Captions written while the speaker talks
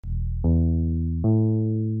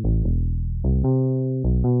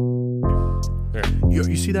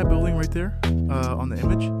You see that building right there on the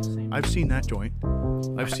image? I've seen that joint.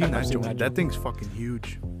 I've seen that joint. That thing's fucking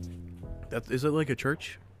huge. Is it like a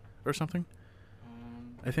church or something?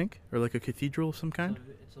 I think, or like a cathedral of some kind.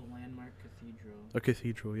 It's a landmark cathedral. A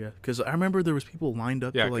cathedral, yeah. Because I remember there was people lined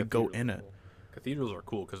up to like go in it. Cool. Cathedrals are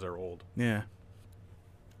cool because they're old. Yeah.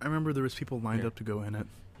 I remember there was people lined up to go in it.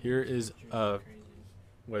 Here is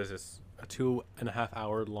what is this? A 2.5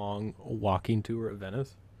 hour long walking tour of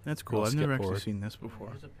Venice. That's cool. I've never actually seen this before.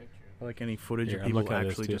 There's a picture. Like any footage Here, of I'm people looking at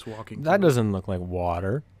this actually too. just walking. That doesn't look like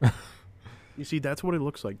water. You see, that's what it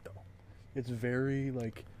looks like, though. It's very,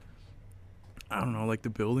 like, I don't know, like the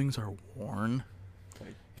buildings are worn.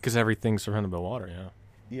 Because everything's surrounded by water, yeah.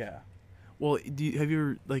 Yeah. Well, have you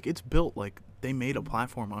ever, like, it's built, like, they made a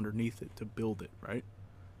platform underneath it to build it, right?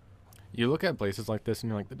 You look at places like this and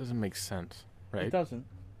you're like, that doesn't make sense, right? It doesn't.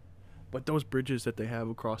 But those bridges that they have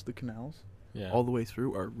across the canals, all the way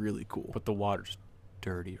through, are really cool. But the water's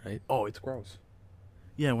dirty, right? Oh, it's gross.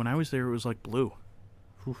 Yeah, when I was there, it was like blue.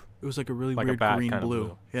 Oof. It was like a really Like a weird bad green kind of blue.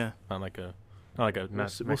 blue. Yeah. Not like a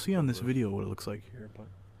We'll see on this video what it looks like here, but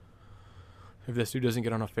if this dude doesn't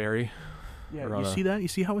get on a ferry. yeah, you see that? You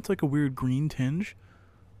see how it's like a weird green tinge?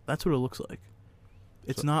 That's what it looks like.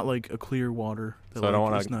 It's not like a clear water. So I don't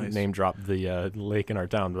want to name drop the lake in our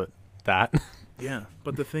town, but that. Yeah,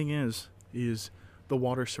 but the thing is the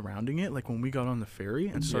water surrounding it. Like when we got on the ferry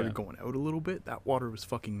and started going out a little bit, that water was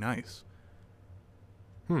fucking nice.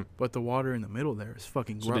 But the water in the middle there is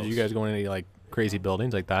fucking gross. So did you guys go in any like crazy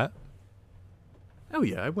buildings like that? Oh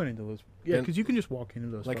yeah, I went into those. Yeah, because you can just walk into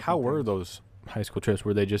those. Like how were those high school trips?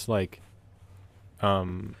 Were they just like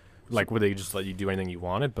would they just let you do anything you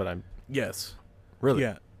wanted? But Yes. Really?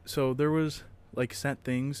 Yeah. So there was like set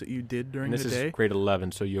things that you did during the day. This is grade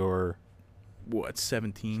 11, so you're what,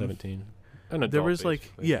 17? 17. An adult, there was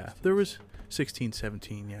like basically. there was 16,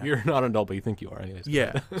 17, yeah. You're not an adult, but you think you are anyways.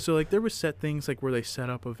 Yeah. So like there was set things like where they set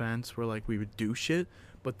up events where like we would do shit,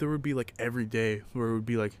 but there would be like every day where it would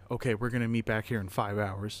be like, okay, we're going to meet back here in 5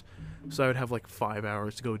 hours. So I would have like 5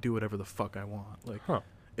 hours to go do whatever the fuck I want. Like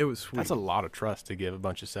it was sweet. That's a lot of trust to give a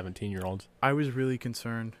bunch of 17-year-olds. I was really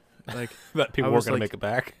concerned like that people weren't going to make it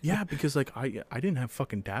back. Yeah, because like I didn't have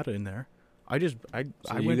fucking data in there. I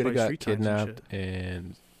went by got street times kidnapped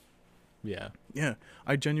and yeah.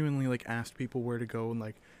 I genuinely like asked people where to go and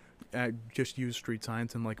like just use street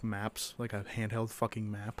signs and like maps, like a handheld fucking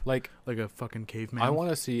map, like a fucking caveman. I want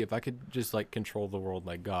to see if I could just like control the world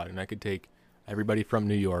like God, and I could take everybody from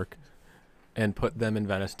New York and put them in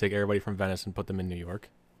Venice, take everybody from Venice and put them in New York.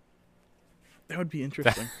 That would be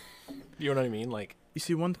interesting. You know what I mean? Like, you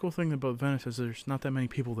see, one cool thing about Venice is there's not that many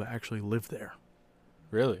people that actually live there.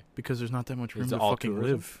 Really? Because there's not that much room Is to it all fucking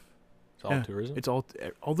tourism? live. It's all tourism? It's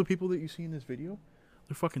all the people that you see in this video,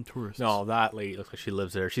 they're fucking tourists. No, that lady looks like she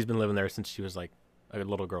lives there. She's been living there since she was like a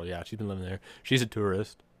little girl. Yeah, she's been living there. She's a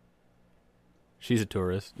tourist.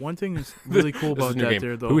 One thing that's really cool about that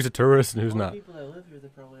there, though. Who's a tourist and who's not? People that live here, they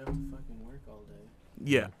probably have to fucking work all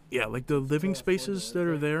day. Yeah, like the living spaces that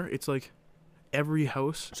are there, it's like every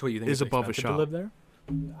house So what, you think is it's above a expensive shop. to live there?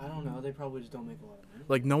 I don't know. They probably just don't make a lot of money.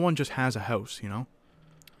 Like no one just has a house, you know?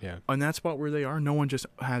 Yeah. On that spot where they are, no one just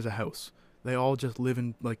has a house. They all just live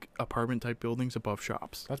in like apartment type buildings above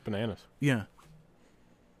shops. That's bananas. Yeah.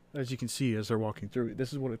 As you can see as they're walking through,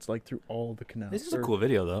 this is what it's like through all the canals. This is a cool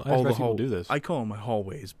video though. I all the expect people to do this. I call them my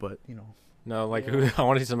hallways, but you know. No, like Yeah. I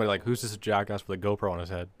want to see somebody like who's this jackass with a GoPro on his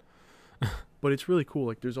head. But it's really cool.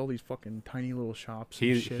 Like there's all these fucking tiny little shops.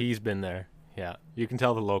 And shit. He's been there. Yeah, you can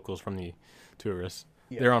tell the locals from the tourists.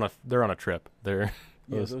 Yeah. They're on a trip. They're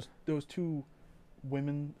those two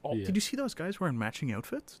women. Oh, Yeah. Did you see those guys wearing matching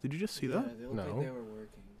outfits? Did you just see that? They looked No. like they were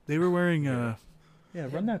working. They were wearing They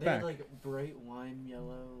run that they back. had like bright wine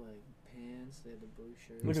yellow like pants. They had the blue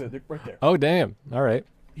shirt. Look at that, they're right there. Oh damn! All right.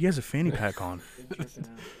 He has a fanny pack on. They're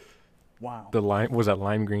tripping out. Wow. The was that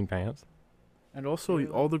lime green pants? And also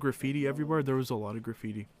all the graffiti everywhere. There was a lot of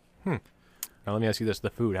graffiti. Now let me ask you this: the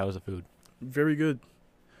food. How was the food? Very good.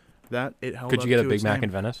 That it held. Could you up get a to Big its Mac name.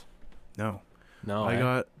 in Venice? No. No. I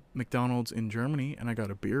got McDonald's in Germany, and I got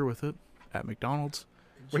a beer with it at McDonald's.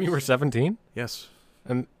 when you were 17. Yes.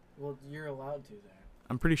 And Well, you're allowed to there.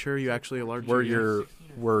 I'm pretty sure you actually allowed were to.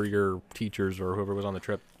 your teachers or whoever was on the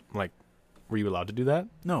trip like? Were you allowed to do that?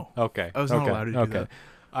 No. Okay. I was not allowed to do that.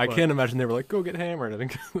 I But- can't imagine they were like, "Go get hammered." I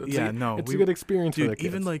think. It's a good experience for the Dude, kids.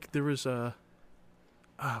 even like there was a.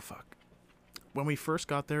 Fuck. When we first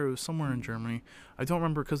got there, it was somewhere in Germany. I don't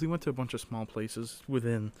remember because we went to a bunch of small places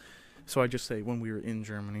within. So I just say when we were in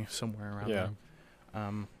Germany, somewhere around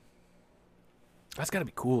there. That's gotta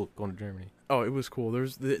be cool going to Germany. Oh, it was cool.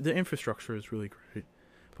 There's the infrastructure is really great,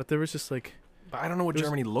 but there was just like But I don't know what There's-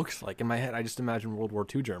 Germany looks like. In my head, I just imagine World War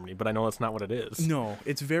II Germany, but I know that's not what it is. No,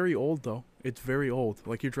 it's very old though. It's very old.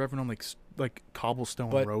 Like you're driving on like cobblestone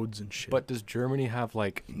But- roads and shit. But does Germany have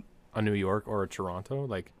like a New York or a Toronto?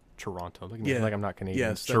 Like Toronto. Like, Yeah. like I'm not Canadian.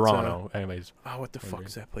 Yes, that's, Toronto. Anyways, what the fuck Wondering.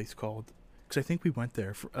 is that place called? Because I think we went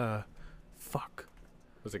there for fuck.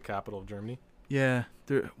 was it capital of Germany? Yeah,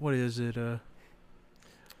 what is it?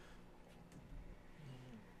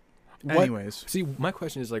 What- Anyways, See, my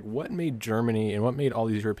question is like, what made Germany and what made all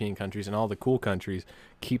these European countries and all the cool countries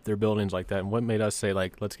keep their buildings like that, and what made us say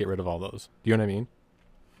like, let's get rid of all those? Do you know what I mean?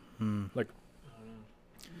 I don't know.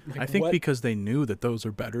 I think what, because they knew that those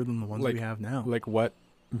are better than the ones Like- we have now. like what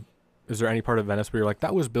is there any part of Venice where you're like,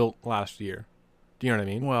 that was built last year? Do you know what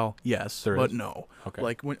I mean? Well, yes, There but is. no. Okay.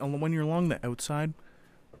 Like when you're along the outside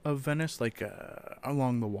of Venice, like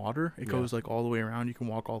along the water, it Yeah. goes like all the way around. You can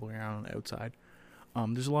walk all the way around on the outside.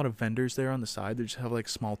 There's a lot of vendors there on the side. They just have like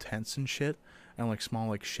small tents and shit, and like small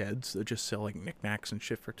like sheds that just sell like knickknacks and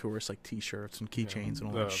shit for tourists, like T-shirts and keychains and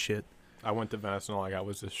all that shit. I went to Venice and all I got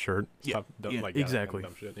was this shirt. Yeah, Stuff, yeah, like, that exactly.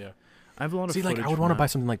 dumb shit, yeah. I have a lot of See, like, footage I would from want to that. buy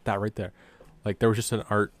something like that right there. Like, there was just an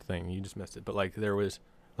art thing. You just missed it. But, like, there was...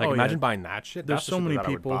 Like, Oh, yeah. imagine buying that shit. There's That's the so shit many that I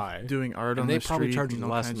would people buy. doing art on And the they probably street charge you and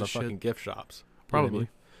all less in kinds the of shit. fucking gift shops. You know what I Probably. mean?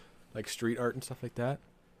 Like, street art and stuff like that.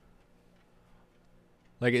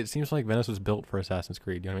 Like, it seems like Venice was built for Assassin's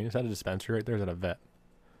Creed. You know what I mean? Is that a dispensary right there? Is that a vet?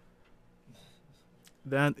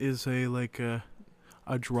 That is a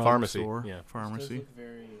drug Pharmacy, store. yeah. This does Pharmacy. look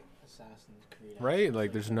very Assassin's Creed. Right?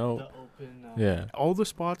 Like, there's no... The open, Yeah. All the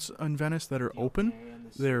spots in Venice that are the open, area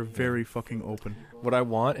and the they're street very full fucking of open. people. What I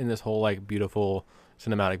want in this whole, like, beautiful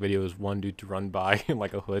cinematic video is one dude to run by in,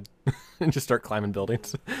 like, a hood and just start climbing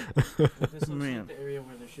buildings. Like, this looks Man. like the area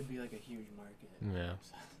where there should be like a huge market.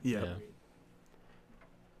 Yeah. Yeah. Yeah.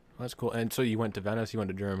 That's cool. And so you went to Venice, you went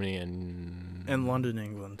to Germany, and... And London,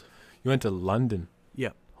 England. You went to London.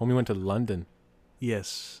 Yep. Homie went to London.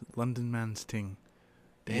 Yes, London man's ting.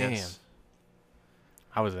 Damn. Yes.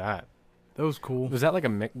 How was that? That was cool. Was that like a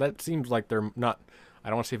mix? That seems like they're not... I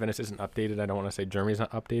don't want to say Venice isn't updated. I don't want to say Germany's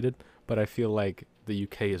not updated. But I feel like the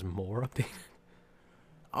UK is more updated.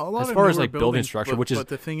 A lot As of far as, newer like, building buildings, structure, but, which is- but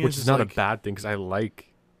the thing Which is not like, a bad thing because I like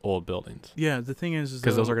old buildings. Yeah, the thing is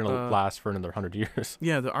Because those are though, going to last for another 100 years.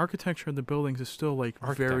 Yeah, the architecture of the buildings is still like very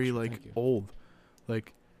Architecture, like thank you. old.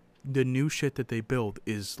 Like the new shit that they build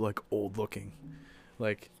is like old looking.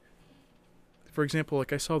 Like for example,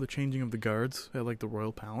 like I saw the changing of the guards at like the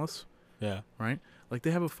Royal Palace, Yeah. right? Like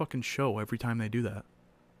they have a fucking show every time they do that.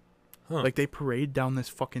 Huh. Like they parade down this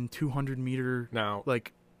fucking 200-meter Now,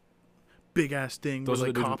 like big ass thing Those where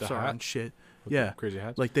are the like dudes with cops the are hat? and shit. with Yeah. the crazy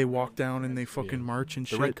hats. Like they walk down and they fucking Yeah. march and the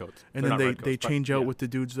shit. red coats. And They're then not they, red they coats, but change out yeah. with the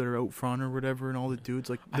dudes that are out front or whatever, and all the dudes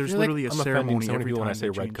like I there's feel like literally I'm a offending ceremony so many every people time when I say they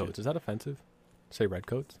red change it. coats. Is that offensive? Say red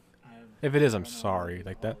coats? I If it is, I'm don't know sorry. what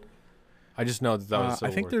Like they're that. called. I just know that was. I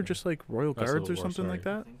Civil think War they're thing. just like royal That's guards or Civil War, something like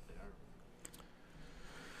I that. think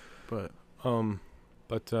they are. But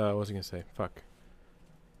But what was I gonna say? Fuck.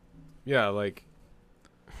 Yeah, like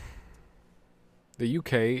the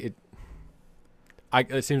UK.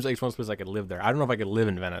 It seems like it's one of those places I could live there. I don't know if I could live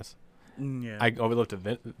in Venice. yeah, I would love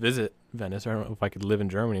to visit Venice. I don't know if I could live in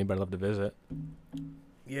Germany, but I'd love to visit.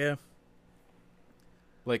 yeah.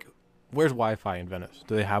 Like, where's Wi-Fi in Venice?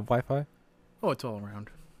 Do they have Wi-Fi? Oh, it's all around.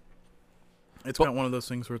 It's But- got one of those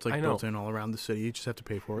things where it's like I know. built in all around the city. You just have to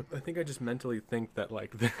pay for it. I think I just mentally think that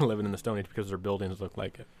like they're living in the Stone Age because their buildings look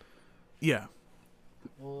like it. Yeah,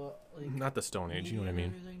 Well, like Not the Stone Age, you know what I media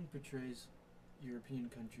mean? and Everything portrays European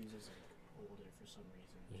countries as like older for some reason.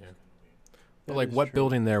 Which Yeah. is kind of weird. But that like, is what true.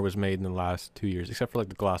 building there was made in the last 2 years, except for like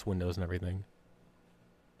the glass windows and everything?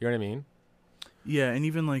 You know what I mean? Yeah, and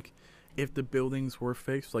even like if the buildings were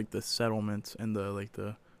fixed, like the settlements and the like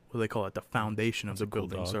the what do they call it, the foundation of That's the a cool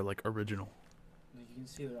buildings dog. are like original. Like you can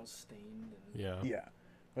see they're all stained. And Yeah. Yeah,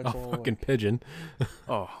 A that's all. fucking pigeon.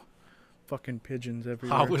 Oh, fucking pigeons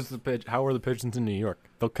everywhere. How was the How are the pigeons in New York?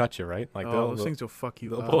 They'll cut you, right? Like oh, those things will fuck you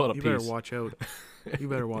they'll up. pull out a You better piece. watch out. You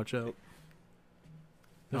better watch out.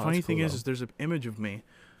 The No, funny it's thing cool, is though. there's an image of me.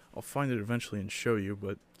 I'll find it eventually and show you,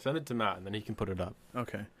 but Send it to Matt, and then he can put it up.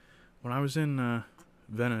 okay. When I was in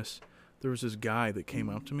Venice, there was this guy that came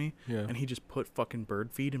up to me, Yeah. and he just put fucking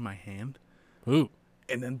bird feed in my hand, Ooh.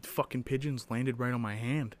 and then fucking pigeons landed right on my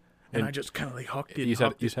hand, and And I just kind of like hucked it. you and said-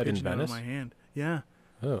 hucked you this said in pigeon out of Venice? my hand. Yeah,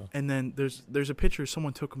 Oh. and then there's a picture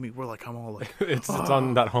someone took of me where like I'm all like it's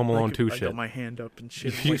on that Home Alone like, 2 I shit. got my hand up and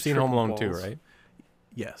shit. You've like, seen Home tripping Alone 2, balls. right?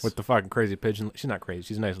 Yes. With the fucking crazy pigeon. She's not crazy.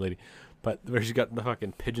 She's a nice lady. But where she's got the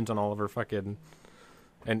fucking pigeons on all of her fucking...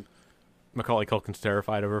 And Macaulay Culkin's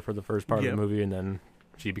terrified of her for the first part Yep. of the movie, and then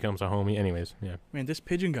she becomes a homie. Anyways, yeah. Man, this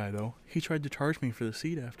pigeon guy though, he tried to charge me for the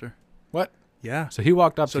seat after. What? Yeah. So he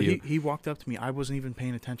walked up So to you. he walked up to me. I wasn't even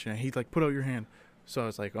paying attention. And he like put out your hand. So I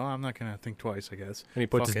was like, oh, I'm not gonna think twice, I guess. And he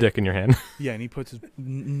puts Fuck his it. dick in your hand. Yeah, and he puts his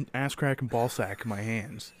ass crack and ball sack in my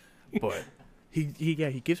hands. But he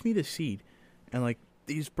gives me the seed, and like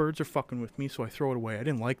these birds are fucking with me, so I throw it away. I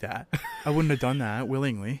didn't like that. I wouldn't have done that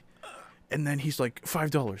willingly. And then he's like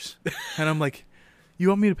 $5, and I'm like, you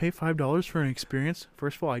want me to pay $5 for an experience?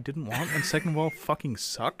 First of all, I didn't want, and second of all, fucking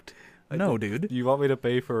sucked. No, dude. You want me to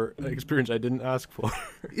pay for an experience I didn't ask for?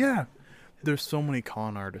 Yeah. There's so many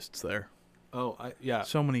con artists there. Oh, yeah.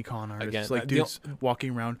 So many con artists. Again, like dudes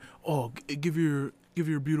walking around. Oh, give your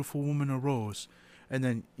beautiful woman a rose, and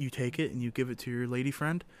then you take it and you give it to your lady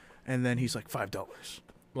friend, and then he's like $5.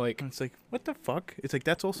 Like, And it's like, what the fuck? It's like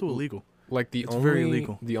that's also illegal. like It's very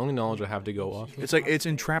illegal. The only knowledge I have to go off. It's like it's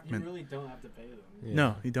You entrapment. really don't have to pay them. Yeah.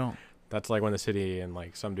 No, you don't. That's like when the city and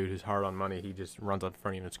like some dude who's hard on money, he just runs up in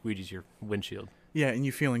front of you and squeegees your windshield. Yeah, and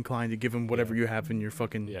you feel inclined to give him whatever Yeah. you have in your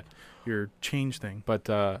fucking Yeah. your change thing. But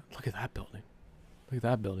look at that building. Look at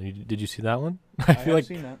that building. Did you see that one? I feel like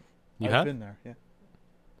seen that. you I've have. been there. Yeah.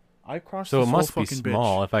 I crossed. So it this whole must be fucking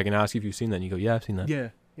small. Bitch. If I can ask you if you've seen that, and you go, "Yeah, I've seen that." Yeah,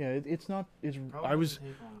 yeah. It's not. It's. Probably I was. doesn't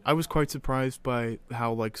take long to I was find. quite surprised by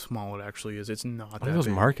how like small it actually is. It's not What that are those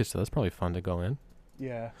big. markets? Though? That's probably fun to go in.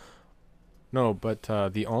 Yeah. No, but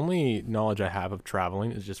the only knowledge I have of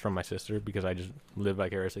traveling is just from my sister because I just live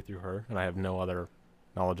vicariously through her, and I have no other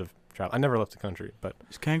knowledge of travel. I never left the country, but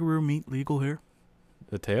Is kangaroo meat legal here?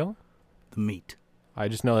 the tail. The meat. I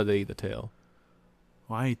just know that they eat the tail.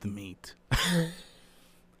 Well, I eat the meat.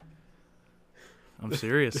 I'm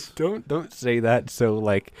serious. Don't say that. So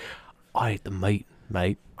like, I ate the meat,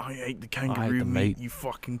 mate. I ate the I ate kangaroo the meat. meat. You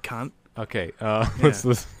fucking cunt. Okay, let's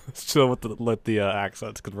chill with the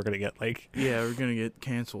accents because we're gonna get like Yeah, we're gonna get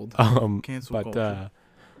canceled. Cancel but culture.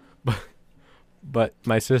 but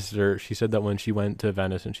my sister, she said that when she went to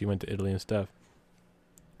Venice and she went to Italy and stuff,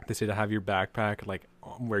 they say to have your backpack like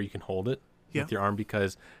where you can hold it Yeah. with your arm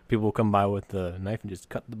because people will come by with the knife and just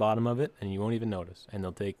cut the bottom of it and you won't even notice and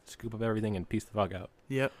they'll scoop up everything and piece the fuck out.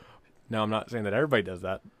 Yep. Now I'm not saying that everybody does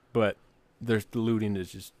that, but there's the looting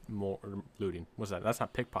is just more looting. What's that? That's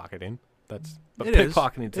not pickpocketing. But It is.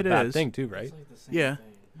 pickpocketing's a It bad is. thing too, right? It's like the same Yeah.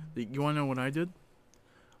 thing. You wanna know what I did?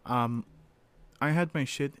 I had my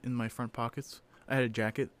shit in my front pockets. I had a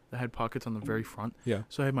jacket that had pockets on the very front. Yeah.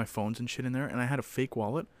 So I had my phones and shit in there, and I had a fake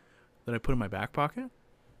wallet that I put in my back pocket.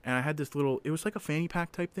 And I had this little, it was like a fanny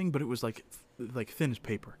pack type thing, but it was like thin as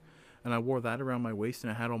paper. And I wore that around my waist,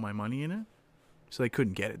 and I had all my money in it. So they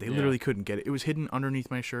couldn't get it. They Yeah. literally couldn't get it. It was hidden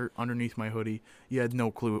underneath my shirt, underneath my hoodie. You had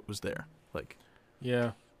no clue it was there. Like,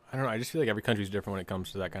 Yeah. I don't know. I just feel like every country's different when it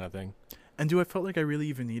comes to that kind of thing. and do I felt like I really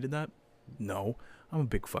even needed that? No. I'm a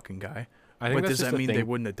big fucking guy. I think But that's does just that a mean thing. they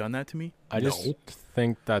wouldn't have done that to me? I just No.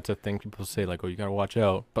 think that's a thing people say, like, oh, you gotta watch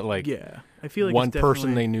out. But like, Yeah. I feel like one it's person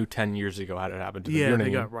definitely- they knew 10 years ago had it happen to them. Yeah, you know what they I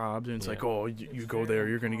mean? got robbed, and it's like, Yeah. oh, you It's go very there,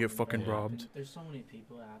 you're gonna get uncommon, fucking but robbed. There's so many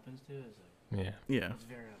people it happens to. It's like Yeah. Yeah. it's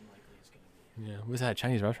very unlikely it's gonna be. Yeah. Was that a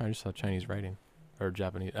Chinese restaurant? I just saw Chinese writing. Or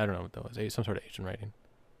Japanese. I don't know what that was. Some sort of Asian writing.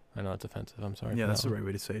 I know it's offensive. I'm sorry. Yeah, for that's that the one. right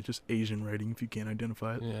way to say it. Just Asian writing if you can't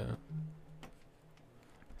identify it. Yeah.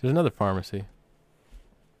 There's another pharmacy.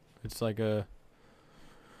 It's like a.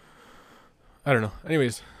 I don't know.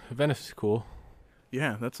 Anyways, Venice is cool.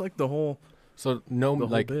 Yeah, that's like the whole So the whole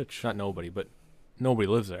like bitch. not nobody, but nobody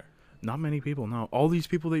lives there. Not many people. No, all these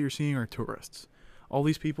people that you're seeing are tourists. All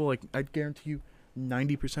these people, like I'd guarantee you,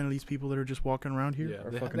 90% of these people that are just walking around here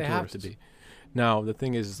are fucking they tourists. have to be. Now the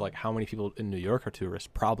thing is like how many people in New York are tourists?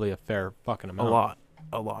 Probably a fair fucking A amount. lot,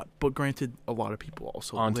 a lot. But granted, a lot of people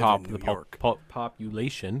also On live top in of New the York.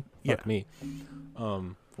 population. Yeah. Fuck me.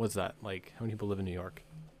 What's that? Like how many people live in New York?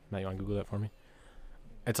 Matt, you want to Google that for me?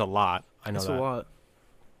 It's a lot. I know It's that. a lot.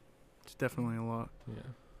 It's definitely a lot. Yeah.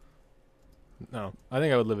 No, I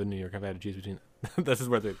think I would live in New York if I had to choose between. This is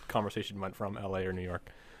where the conversation went from, L.A. or New York.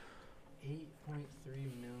 8.3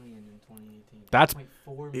 million in 2018. That's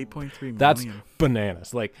 8.4 million. 8.3 million. That's-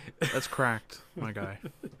 Bananas. Like That's cracked, my guy.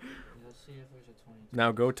 Let's see if there's a 20.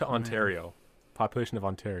 now, go to Man. Ontario. Population of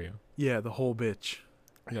Ontario. Yeah, the whole bitch.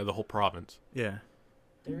 Yeah, the whole province. Yeah.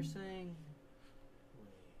 They're saying. Wait.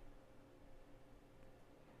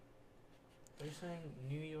 They're saying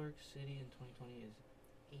New York City in 2020 is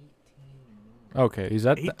 18 million. Okay, is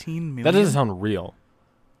that 18 million. that doesn't sound real?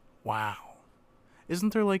 Wow.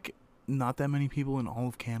 Isn't there like not that many people in all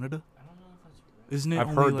of Canada? I don't know if that's right. Isn't it? I've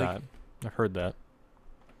only, heard like, that. I've heard that.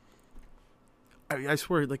 I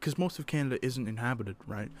swear, like, because most of Canada isn't inhabited,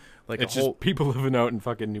 right? Like It's a whole, just people living out in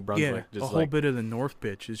fucking New Brunswick. yeah, just a whole like bit of the North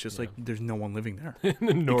bitch is just Yeah. like there's no one living there in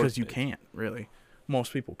the north because you bitch. can't really.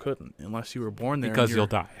 Most people couldn't unless you were born there. and Because you're- you'll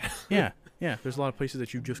die. Yeah, Yeah, there's a lot of places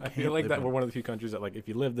that you just I can't feel like live that in. we're one of the few countries that, like, if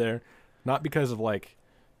you live there, not because of, like,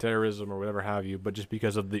 terrorism or whatever have you, but just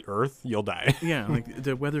because of the earth, you'll die. Yeah, like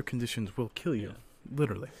the weather conditions will kill you,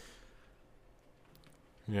 literally.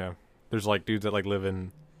 Yeah. There's, like, dudes that, like, live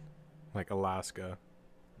in, like, Alaska.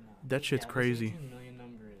 No. That shit's crazy. The 18 million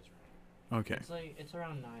number is right. Okay. It's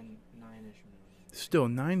around nine-ish million. Still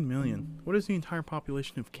 9 million. What is the entire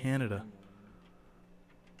population of Canada?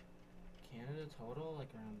 Canada total, like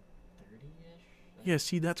around 30-ish. Like, Yeah,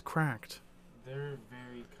 see, that's cracked. they're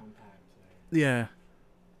very compact there. Yeah.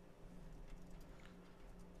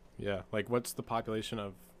 Yeah. Like, what's the population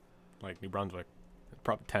of, like, New Brunswick?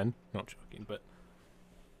 Probably 10. No, I'm joking, but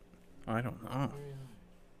I don't know. Very high.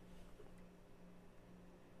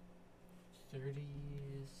 30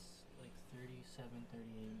 is like 37, 38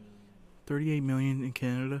 million. 38 million in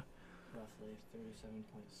Canada. Roughly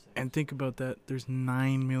 37.6. And think about that. There's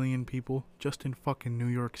 9 million people just in fucking New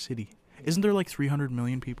York City. Isn't there like 300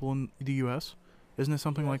 million people in the U.S.? Isn't it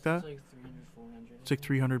something like that? It's like 300, 400. It's like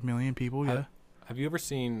 300 million people, yeah. have you ever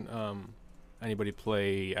seen anybody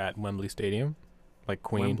play at Wembley Stadium? Like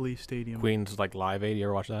Queen. Wembley Stadium. Queen's, like, Live Aid. You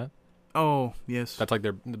ever watch that? Oh, yes. That's, like,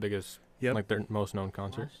 the biggest, Yep. like, their most known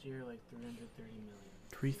concert. Last year, like 330 million.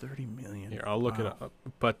 330 million. Here, I'll look it Wow. up.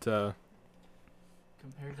 But,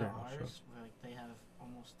 Compared to Okay, I'll show. ours, where like they have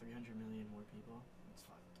almost 300 million more people. It's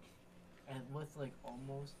fucked. And with like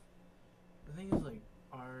almost, the thing is like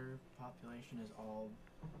our population is all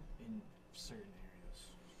in certain areas.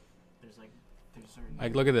 There's certain.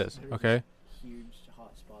 like, look at this, there's okay? Huge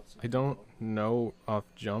hot spots. of I don't people. know off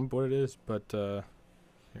jump what it is, but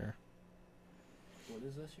here. What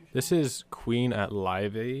is this? This is Queen at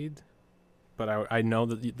Live Aid, but I know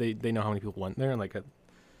that they know how many people went there, and like, I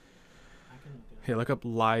can look it up. hey, look up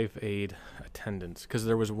Live Aid attendance, because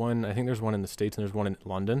there was one. I think there's one in the States and there's one in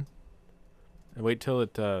London. And wait till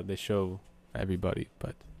they show everybody,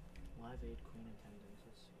 but Live Aid Queen attendance.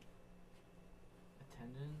 Let's see.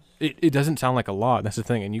 Attendance. it doesn't sound like a lot. That's the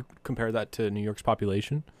thing, and you compare that to New York's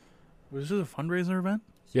population. Was this a fundraiser event?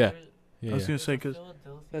 Yeah. there's- Yeah, I was yeah. gonna say, there's a 'cause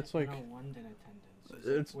Philadelphia that's and like- a London attendance.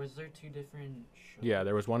 It's- Was there two different shows? Yeah,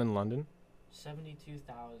 there was one in London.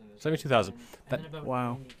 72,000. 72,000. And That- then about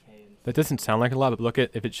Wow. 90K in That doesn't sound like a lot, but look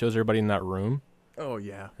at if it shows everybody in that room. Oh,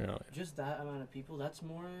 yeah. You know, just that amount of people. That's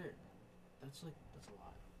more. That's a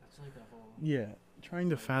lot. That's like a whole. Yeah. Trying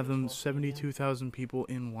to Like fathom baseball stadium? 72,000 people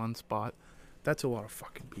in one spot. That's a lot of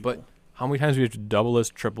fucking people. But how many times do we have to double this,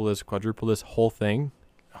 triple this, quadruple this whole thing?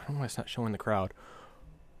 I don't know why it's not showing the crowd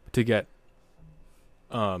to get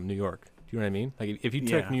New York. Do you know what I mean? Like, if you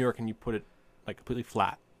took Yeah. New York and you put it like completely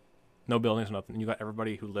flat, no buildings, nothing, and you got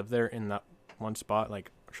everybody who lived there in that one spot,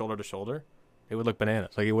 like shoulder to shoulder, it would look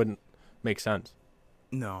bananas. Like, it wouldn't make sense.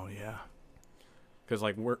 No, yeah. Because,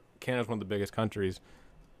 like, Canada's one of the biggest countries,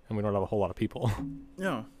 and we don't have a whole lot of people.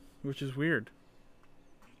 No, which is weird.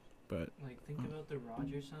 But Like think about the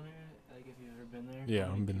Rogers Center. Like if you've ever been there. Yeah,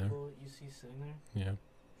 how many I've been there. people You see sitting there. Yeah.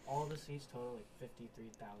 All the seats total like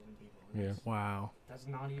 53,000 people. Yeah. That's- wow. That's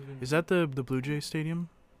not even. Is that the Blue Jay Stadium?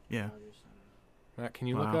 Yeah. Rogers Center. Matt, can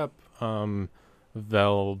you look Wow. up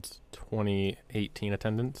Veld's 2018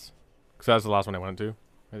 attendance? Because that was the last one I went to,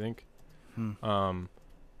 I think. Hmm.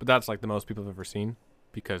 But that's like the most people I've ever seen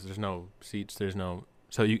because there's no seats. There's no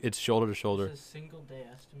it's shoulder to shoulder. It's a single day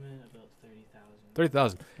estimate about 30,000.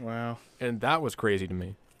 30,000, Wow. and that was crazy to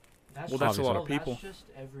me. Well, that's a lot of oh, people. That's just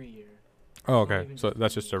every year. Oh, It's not okay. even So just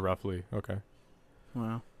that's New just a Year's. roughly okay.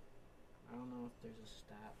 Wow. I don't know if there's a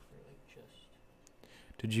stat for like just.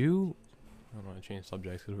 Did you? I don't want to change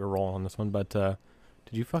subjects because we're rolling on this one, but did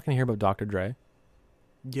you fucking hear about Dr. Dre?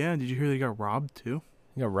 Yeah, did you hear they got robbed too?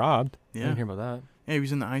 He got robbed. I Yeah. didn't hear about that. Yeah, he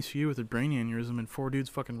was in the ICU with a brain aneurysm, and 4 dudes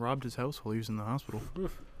fucking robbed his house while he was in the hospital.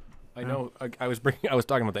 I Yeah. know. I was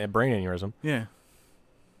talking about the brain aneurysm. Yeah.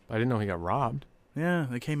 But I didn't know he got robbed. Yeah,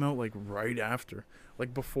 they came out like right after.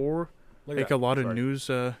 Like before, Look like at a that. lot of Sorry. news.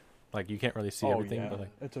 Like, you can't really see everything, but like,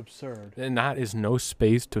 it's absurd. and that is no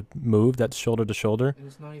space to move. That's shoulder to shoulder. And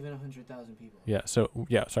it's not even 100,000 people. Yeah. So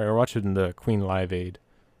yeah. Sorry, we're watching the Queen Live Aid.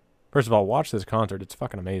 First of all, watch this concert. It's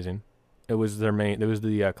fucking amazing. It was their main. It was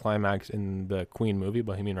the climax in the Queen movie,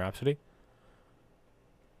 Bohemian Rhapsody.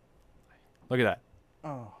 Look at that.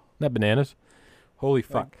 Oh, Isn't that bananas? Holy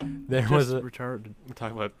fuck! There just was a. retarded. We're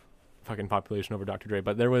talking about fucking population over Dr. Dre,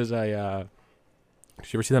 but there was a.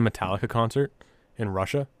 Did you ever see the Metallica concert in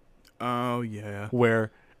Russia? Oh yeah.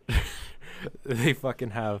 Where they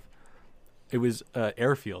fucking have it was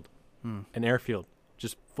airfield, Hmm. an airfield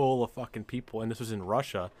just full of fucking people, and this was in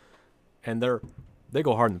Russia, and they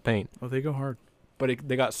go hard in the paint, Oh, they go hard. but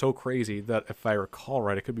they got so crazy that if I recall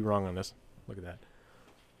right, I could be wrong on this. Look at that.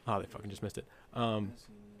 Oh, they fucking just missed it. I've seen this.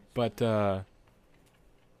 But the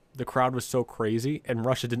crowd was so crazy, and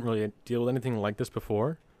Russia didn't really deal with anything like this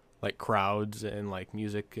before, like crowds and like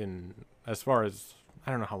music. And as far as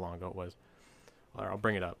I don't know how long ago it was, I'll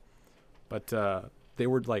bring it up. But they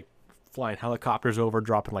were like flying helicopters over,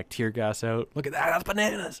 dropping like tear gas out. Look at that, that's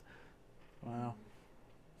bananas. Wow.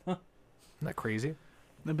 Isn't that crazy?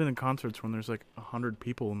 I've been in concerts when there's like 100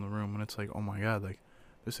 people in the room, and it's like, oh my god, like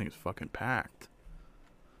this thing is fucking packed.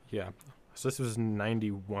 Yeah. So this was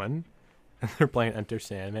 91, and they're playing Enter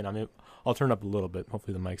Sandman. I mean, I'll turn up a little bit.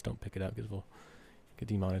 Hopefully the mics don't pick it up because we'll get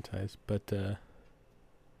demonetized. But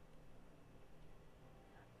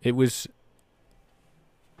it was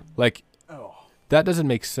like, that doesn't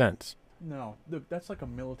make sense. No, that's like a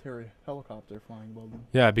military helicopter flying above them.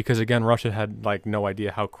 Yeah, because again, Russia had like no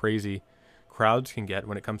idea how crazy crowds can get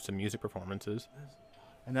when it comes to music performances.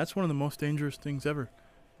 And that's one of the most dangerous things ever,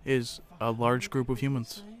 is a large group of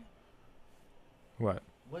humans. What?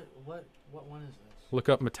 What one is this? Look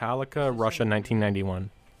up Metallica, Russia,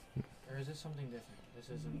 1991. Or is this something different? This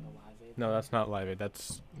isn't the Live Aid? No, that's not Live Aid.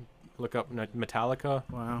 That's look up Metallica,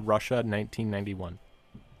 Wow. Russia, 1991.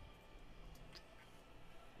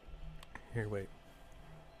 Here, wait.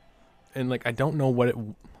 And like, I don't know what it.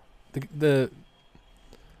 The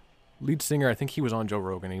lead singer, I think he was on Joe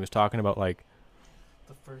Rogan. And he was talking about like.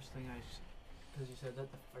 The first thing because you said that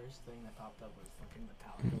the first thing that popped up was fucking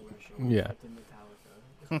Metallica. Russia, Yeah.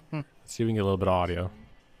 Metallica. Let's see if we can get a little bit of audio.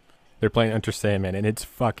 They're playing Enter Sandman, and it's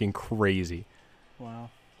fucking crazy. Wow.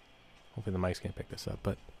 Hopefully the mics can't pick this up,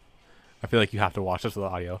 but I feel like you have to watch this with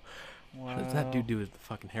audio. Wow. What does that dude do with the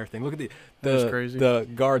fucking hair thing? Look at That's crazy. The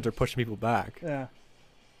guards are pushing people back. Yeah.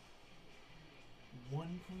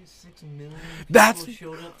 1.6 million people That's-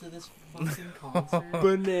 showed up to this fucking concert.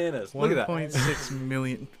 Bananas. Look at that. 1.6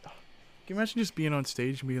 million. Can you imagine just being on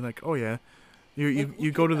stage and being like, oh yeah,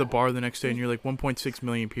 you go to the bar the next day and you're like, 1.6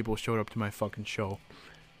 million people showed up to my fucking show.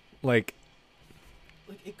 Like,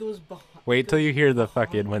 It goes behind. wait till you hear the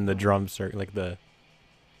fucking when the drums are like the.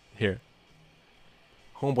 Here.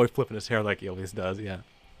 Homeboy flipping his hair like he always does. Yeah.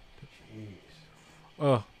 Jeez.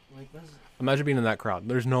 Oh, Like that's imagine being in that crowd.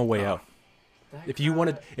 There's no way out. that If you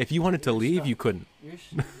wanted to you're leave, stuck. you couldn't.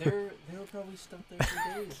 they were probably stuck there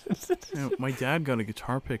for days. You know, my dad got a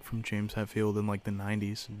guitar pick from James Hetfield in like the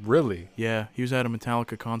 90s. Really? Yeah, he was at a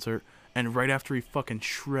Metallica concert, and right after he fucking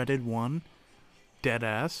shredded one, dead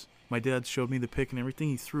ass, my dad showed me the pick and everything.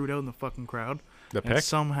 He threw it out in the fucking crowd. The And pick?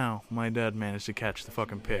 somehow my dad managed to catch the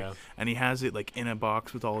fucking pick. Yeah. And he has it like in a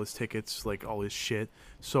box with all his tickets, like all his shit.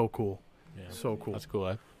 So cool. Yeah. So cool. That's cool.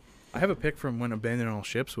 Eh? I have a pick from when Abandoned All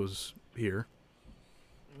Ships was here.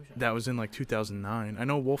 That was in like 2009. I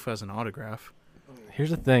know Wolf has an autograph. Here's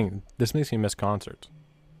the thing. This makes me miss concerts.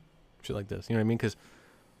 Shit like this. You know what I mean? Because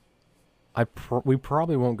we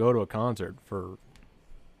probably won't go to a concert for.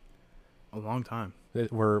 A long time.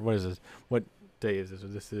 What is this? What day is this?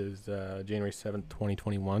 This is January 7th,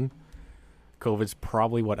 2021. COVID's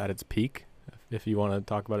probably at its peak. If you want to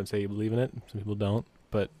talk about it and say you believe in it. Some people don't.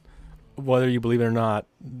 But whether you believe it or not,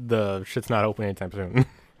 the shit's not open anytime soon.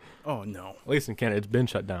 Oh, no. At least in Canada, it's been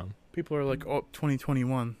shut down. People are like, oh,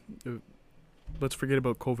 2021. Let's forget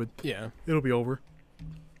about COVID. Yeah. It'll be over.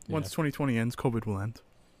 Once Yeah. 2020 ends, COVID will end.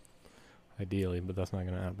 Ideally, but that's not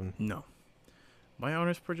going to happen. No. My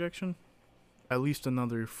honest projection, at least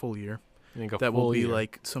another full year. You think a That will full be year.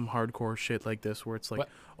 like some hardcore shit like this where it's like, What?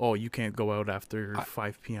 oh, you can't go out after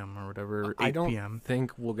 5 p.m. or whatever, or 8 I don't p.m.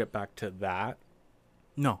 think we'll get back to that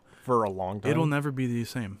No, for a long time. it'll never be the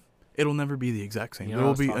same. It'll never be the exact same. You know, There I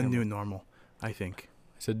will was be a talking new about- normal, I think.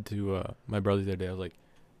 I said to my brother the other day, I was like,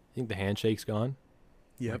 I think the handshake's gone.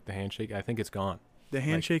 Yep. Like the handshake, I think it's gone. The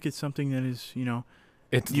handshake is something that is, It's you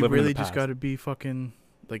living in really the just past. got to be fucking,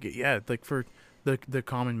 like, yeah, like for the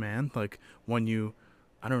common man, like when you,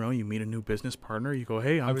 I don't know, you meet a new business partner, you go,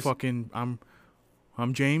 hey, I'm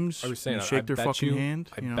James. I was saying, you shake their fucking hand.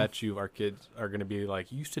 I bet you our kids are going to be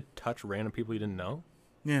like, you used to touch random people you didn't know?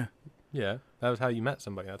 Yeah. Yeah. That was how you met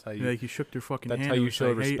somebody. That's how you. Like you shook their fucking That's hand. how and you was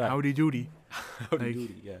show like, hey, respect. howdy doody. Howdy like-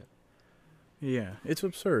 doody, yeah. Yeah, it's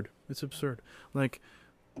absurd. It's absurd. Like,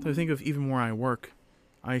 I think of even where I work,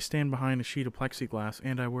 I stand behind a sheet of plexiglass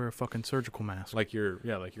and I wear a fucking surgical mask. Like you're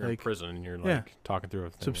in Like- prison and you're like Yeah. talking through a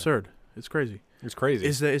thing. It's absurd. It's crazy. It's crazy.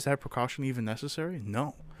 Is that precaution even necessary?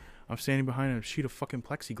 No. I'm standing behind a sheet of fucking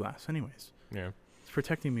plexiglass anyways. yeah. It's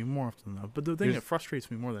protecting me more often than not. But the thing Here's- that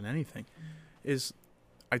frustrates me more than anything is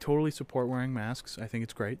I totally support wearing masks. I think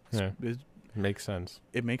it's great. Yeah. Makes sense.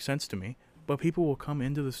 It makes sense to me. But people will come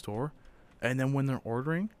into the store and then when they're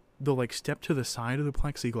ordering, they'll like step to the side of the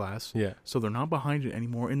plexiglass Yeah. so they're not behind it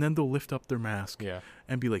anymore, and then they'll lift up their mask Yeah.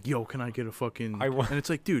 and be like, yo, can I get a fucking... I wa- and it's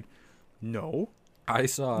like, dude, no. I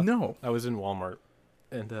saw. No. I was in Walmart,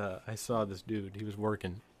 and I saw this dude. He was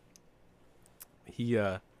working.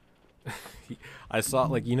 I saw,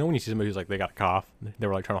 like, you know when you see somebody who's like, they got a cough, they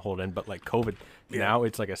were like trying to hold it in, but like COVID, now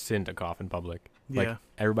it's like a sin to cough in public. Like, Yeah.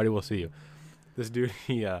 everybody will see you. This dude,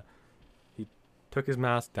 he took his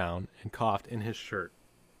mask down and coughed in his shirt.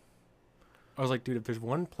 I was like, dude, if there's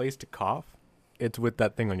one place to cough, it's with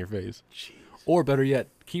that thing on your face. Jeez. Or better yet,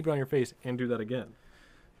 keep it on your face and do that again.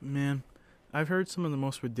 Man, I've heard some of the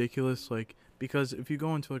most ridiculous, like, because if you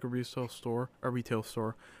go into like a retail store,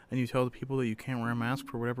 and you tell the people that you can't wear a mask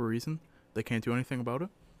for whatever reason, they can't do anything about it.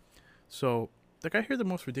 So, like, I hear the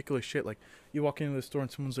most ridiculous shit. Like, you walk into the store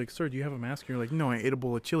and someone's like, "Sir, do you have a mask?" And you're like, "No, I ate a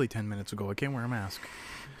bowl of chili 10 minutes ago. I can't wear a mask."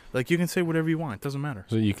 Like, you can say whatever you want. It doesn't matter.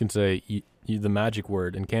 So you can say the magic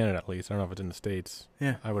word in Canada, at least. I don't know if it's in the States.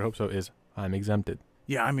 Yeah. I would hope so. Is I'm exempted.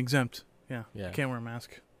 Yeah, I'm exempt. Yeah. Yeah. I can't wear a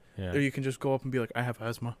mask. Yeah. Or you can just go up and be like, "I have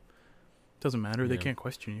asthma." Doesn't matter. They Yeah. can't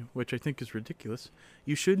question you, which I think is ridiculous.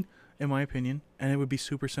 You should, in my opinion, and it would be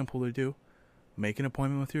super simple to do, make an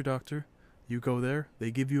appointment with your doctor. You go there. They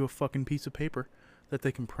give you a fucking piece of paper that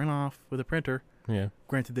they can print off with a printer. Yeah.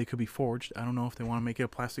 Granted, they could be forged. I don't know if they want to make it a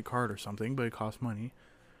plastic card or something, but it costs money.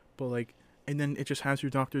 But, like, and then it just has your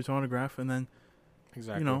doctor's autograph, and then,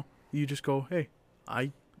 Exactly. you know, you just go, "Hey,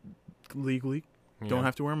 I legally don't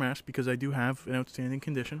have to wear a mask because I do have an outstanding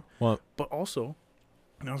condition." Well, But also,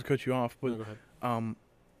 not to cut you off, but no, go ahead.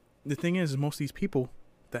 the thing is most of these people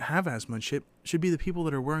that have asthma and shit should be the people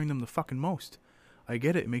that are wearing them the fucking most. I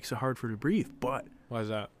get it. It makes it hard for to breathe, but Why is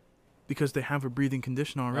that? because they have a breathing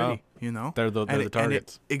condition already, you know? They're the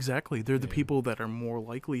targets. Exactly. They're the Yeah. people that are more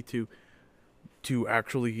likely to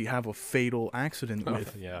actually have a fatal accident Oh,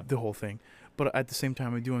 with yeah. the whole thing. But at the same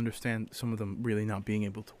time, I do understand some of them really not being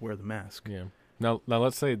able to wear the mask. Yeah. Now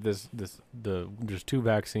let's say there's two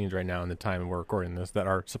vaccines right now in the time we're recording this that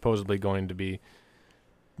are supposedly going to be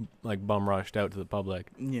like bum rushed out to the public.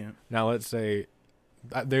 Yeah. Now let's say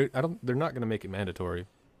they're not going to make it mandatory.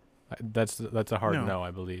 That's a hard No. no,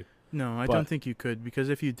 I believe. No, I But- don't think you could, because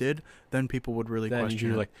if you did, then people would really Then question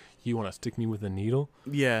you're it. like, you want to stick me with a needle?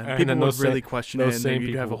 Yeah, And people then would those really question it, those and then same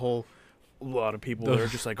you'd have a people- whole lot of people that are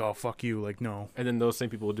Those- just like, "Oh, fuck you," like, no. And then those same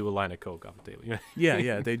people will do a line of coke off the table.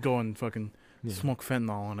 Yeah, they'd go and fucking Yeah. smoke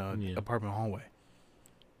fentanyl in a Yeah. apartment hallway.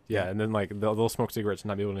 Yeah, and then like they'll smoke cigarettes and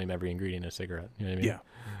not be able to name every ingredient in a cigarette. You know what I mean? Yeah,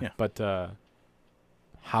 yeah. But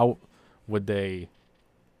how would they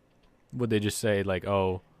just say like,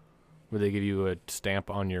 oh, would they give you a stamp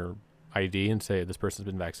on your ID and say this person's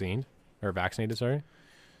been vaccinated? Sorry.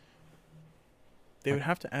 They would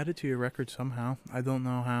have to add it to your record somehow. I don't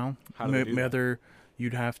know how. How do they do that? Whether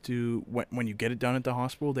you'd have to when you get it done at the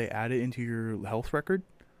hospital, they add it into your health record.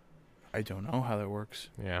 I don't know how that works.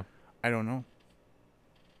 Yeah. I don't know.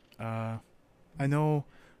 I know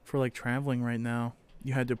for like traveling right now,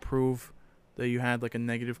 you had to prove that you had like a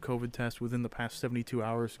negative COVID test within the past 72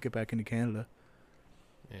 hours to get back into Canada.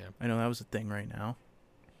 Yeah. I know that was a thing right now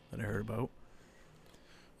that I heard about.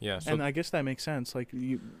 Yeah. So And I guess that makes sense.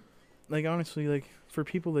 Like honestly, like for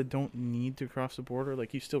people that don't need to cross the border,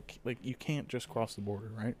 like you can't just cross the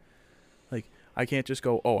border, right? Like I can't just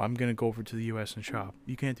go, "Oh, I'm gonna go over to the U.S. and shop."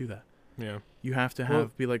 You can't do that. yeah. You have to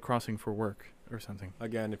be like crossing for work or something.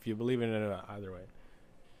 Again, if you believe in it either way,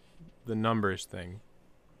 the numbers thing,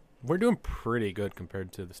 we're doing pretty good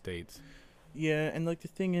compared to the States. Yeah, and like the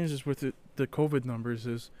thing is with the COVID numbers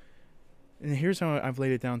is, and here's how I've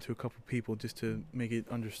laid it down to a couple people just to make it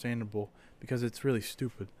understandable, because it's really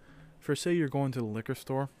stupid. For say you're going to the liquor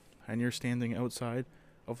store and you're standing outside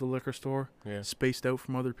of the liquor store, Yeah. spaced out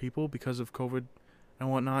from other people because of COVID and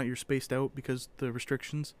whatnot, you're spaced out because the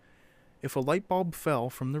restrictions. If a light bulb fell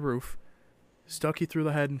from the roof, stuck you through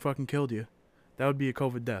the head and fucking killed you, that would be a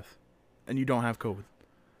COVID death, and you don't have COVID.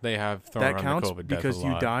 They have thrown That around counts the COVID death because a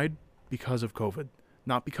you lot. died because of COVID.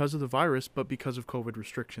 Not because of the virus, but because of COVID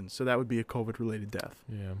restrictions. So that would be a COVID-related death.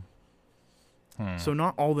 Yeah. So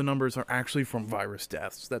not all the numbers are actually from virus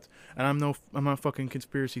deaths. And I'm not a fucking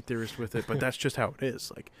conspiracy theorist with it, but that's just how it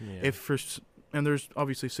is. Like Yeah. and there's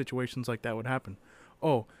obviously situations like that would happen.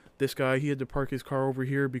 Oh, this guy, he had to park his car over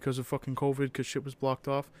here because of fucking COVID because shit was blocked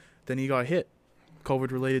off. Then he got hit.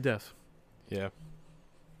 COVID-related death. Yeah.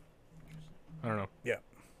 I don't know. Yeah.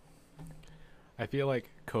 I feel like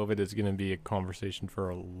COVID is going to be a conversation for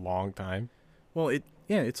a long time. Well,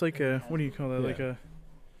 it's like a, what do you call that? Yeah. Like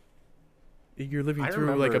you're living I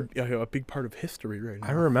through like remember- a big part of history right now.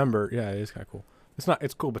 I remember, yeah, it is kind of cool.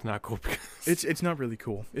 It's cool, but not cool. Because It's not really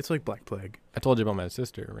cool. It's like Black Plague. I told you about my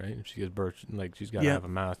sister, right? She gets birth, like she's got to Yeah. have a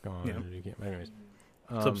mask on. Yeah. And you can't, anyways,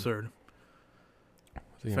 It's absurd. what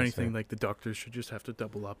was I If gonna anything, say? like the doctors should just have to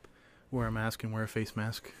double up. wear a mask and wear a face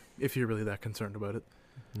mask if you're really that concerned about it.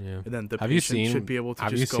 Yeah. And then the Have you patient seen? should be able to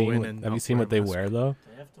Have you just go seen? in What, and have you not seen wear what a they mask. wear though?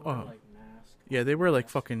 They have to wear Oh. like masks. Yeah, they wear like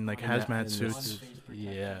Masks fucking like on And that- hazmat and suits. this- face protector.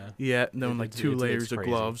 Yeah. Yeah, and then like It's- 2 it's layers of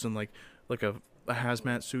crazy. gloves and like a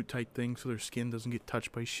hazmat suit type thing, so their skin doesn't get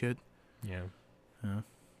touched by shit. Yeah. Yeah.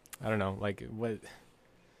 I don't know. Like what?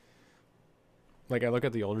 Like I look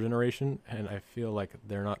at the older generation and I feel like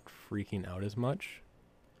they're not freaking out as much.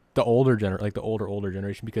 The older like the older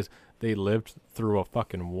generation, because they lived through a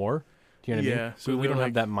fucking war. Do you know what I mean? Yeah, So so we they're don't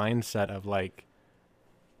like- have that mindset of like,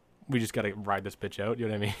 we just gotta ride this bitch out. You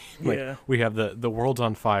know what I mean? Like, Yeah. we have the world's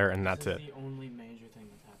on fire and that's This it. is the only major thing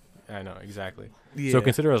that's happened. I know, exactly. Yeah. So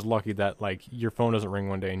consider us lucky that like your phone doesn't ring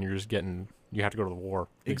one day and you're just getting, you have to go to the war.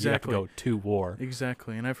 Like, Exactly. You have to go to war.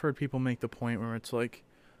 Exactly, and I've heard people make the point where it's like,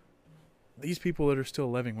 these people that are still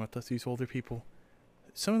living with us, these older people,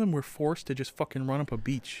 some of them were forced to just fucking run up a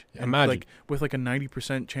beach. and, Imagine. like with like a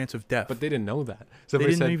 90% chance of death. But they didn't know that. They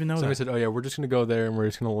Somebody didn't said, even know somebody that. said, "Oh yeah, we're just gonna go there and we're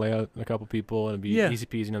just gonna lay out a couple people and it'd be Yeah. easy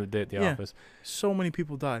peasy another day at the Yeah. office." So many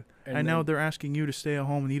people died, and now they're asking you to stay at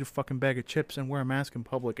home and eat a fucking bag of chips and wear a mask in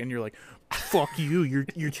public, and you're like, "Fuck you!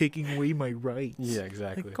 You're taking away my rights." yeah,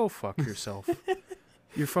 exactly. Like, go fuck yourself.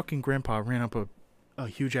 Your fucking grandpa ran up a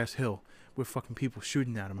huge ass hill with fucking people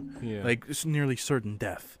shooting at him. yeah, Like, it's nearly certain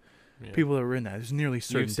death. yeah. People that were in that, it's nearly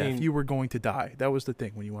certain death. seen- You were going to die. That was the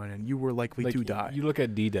thing when you went in. You were likely Like, to die. You look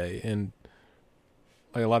at D-Day and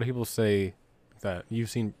like a lot of people say that you've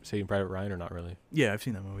seen Saving Private Ryan or not really. Yeah, I've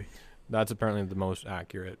seen that movie. That's apparently the most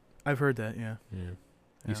accurate. I've heard that. Yeah. Yeah. Yeah.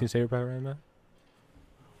 You seen Saving Private Ryan, Matt?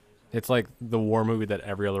 It's like the war movie that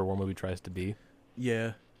every other war movie tries to be.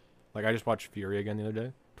 Yeah. Like I just watched Fury again the other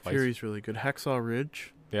day. Twice. Fury's really good. Hacksaw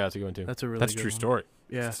Ridge. Yeah, that's a good one too. That's a really That's a good true one. story.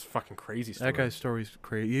 Yeah. It's a fucking crazy story. That guy's story's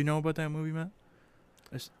crazy. You know about that movie, Matt?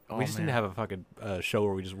 We just need to have a fucking show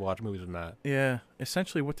where we just watch movies with Matt. Yeah.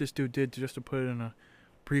 Essentially, what this dude did, just to put it in a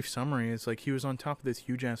brief summary, is like he was on top of this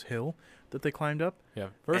huge ass hill that they climbed up. Yeah.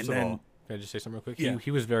 First And of then- all, can I just say something real quick? Yeah.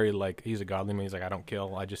 He was very like, he's a godly man. He's like, I don't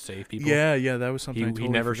kill, I just save people. Yeah, yeah, that was something. He I totally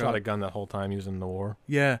never shot forgot. a gun that whole time he was in the war.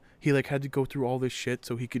 Yeah, he like had to go through all this shit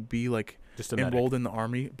so he could be like Just a medic. enrolled in the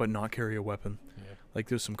army, but not carry a weapon. Yeah. Like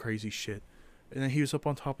there's some crazy shit. And then he was up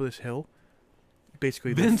on top of this hill.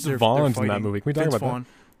 Basically, they're- Vince they're Vaughn's in that fighting. movie. Can we talk Vince about Vaughn.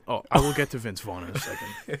 Oh, I will get to Vince Vaughn in a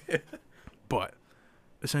second. But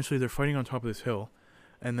essentially, they're fighting on top of this hill,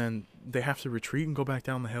 and then they have to retreat and go back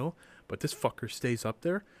down the hill. But this fucker stays up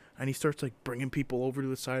there, and he starts like bringing people over to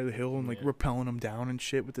the side of the hill and like Yeah. rappelling them down and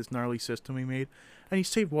shit with this gnarly system he made. And he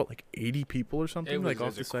saved what, like 80 people or something, like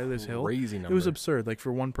off the side of this hill. Crazy number. It was absurd. Like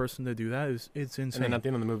for one person to do that, it's insane. And then at the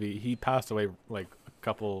end of the movie, he passed away like a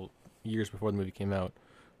couple years before the movie came out.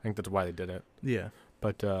 I think that's why they did it. Yeah.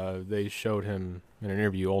 But they showed him in an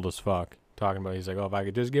interview, old as fuck, talking about. He's like, "Oh, if I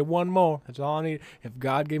could just get one more, that's all I need. If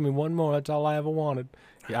God gave me one more, that's all I ever wanted."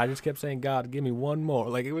 Yeah, I just kept saying, "God, give me one more."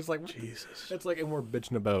 Like it was like, Jesus. it's like, and we're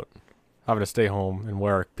bitching about having to stay home and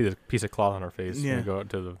wear a piece of cloth on our face when Yeah. we go out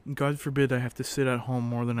to the. God forbid I have to sit at home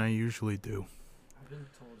more than I usually do. I've been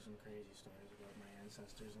told some crazy stories about my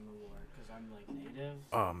ancestors in the war because I'm like native.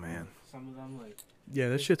 Oh man. Some of them like. Yeah,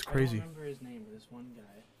 that this- shit's I crazy. don't remember his name, but this one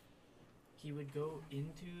guy, he would go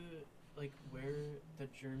into like where the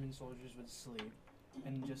German soldiers would sleep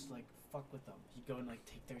and just like fuck with them. He'd go and like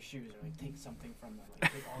take their shoes or like take something from them,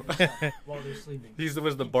 like take all their stuff while they're sleeping. He was the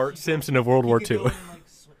He'd- Bart he'd go- Simpson of World he War could II. go and, like,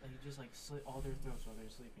 he'd just like slit all their throats while they're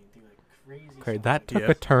sleeping. Do like crazy. Okay, stuff that like took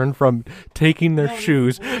Yeah. a turn from taking their No, no,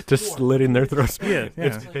 shoes well, it's to war. slitting their It's- throats. Yeah,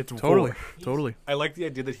 yeah. It's Totally. war. Totally. I like the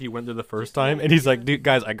idea that he went there the first time, and he's like, "Dude,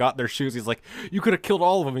 guys, I got their shoes." He's like, "You could have killed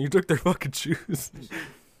all of them, and you took their fucking shoes." Just,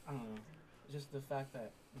 I don't know. Just the fact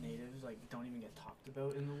that natives like don't even get talked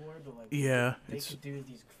about in the war, but like Yeah, they it's- could do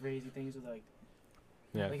these crazy things with like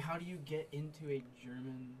Yeah. like how do you get into a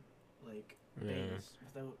German like Yeah. base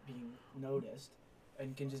without being noticed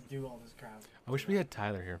and can just do all this crap? I wish we had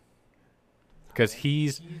Tyler here, because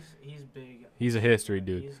he's big. he's a history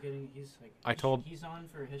dude. He's like I told- he's on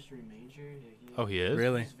for a history major. Oh, he is.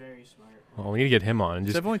 Really? He's very smart. Well, we need to get him on and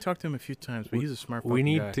 'Cause just. I've only talked to him a few times, but he's a smart fucking We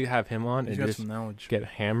need guy. to have him on He's and got just some knowledge. get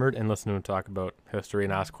hammered and listen to him talk about history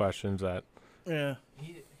and ask questions that. Yeah.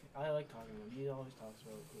 I like talking to him. He always talks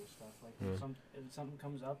about cool stuff. Like Yeah. if something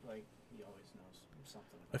comes up, like he always knows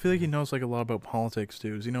something. I feel like he knows like a lot about politics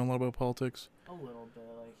too. Does he know a lot about politics? A little bit,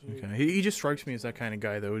 like Okay. He just strikes me as that kind of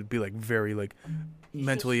guy that would be like very like He's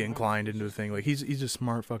mentally just smart. inclined He's into the just- thing. Like he's a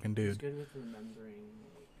smart fucking He's dude. good with remembering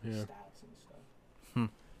like, Yeah. stats and stuff.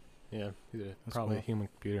 Yeah, he's That's probably a cool. human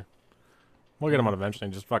computer. We'll get him on eventually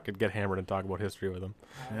and just fucking get hammered and talk about history with him.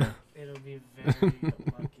 Yeah. It'll be very lucky if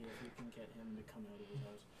we can get him to come out of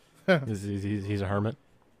his house. He's a hermit.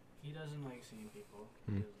 He doesn't like seeing people.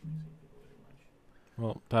 Hmm. He doesn't like seeing people.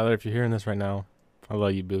 Well, Tyler, if you're hearing this right now, I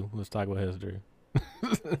love you, boo. Let's talk about history. If it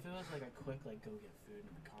was like a quick, like, go get food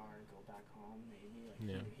in the car, go back home, maybe.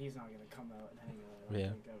 Like, Yeah. he's not gonna come out and hang out. I don't Yeah.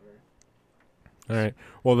 think ever. All right.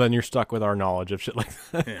 Well, then you're stuck with our knowledge of shit like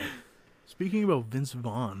that. Yeah. Speaking about Vince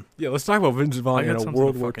Vaughn, Yeah, let's talk about Vince Vaughn I got in a something to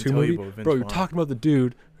World War fucking II tell you movie. about Vince Bro, you're Vaughn. talking about the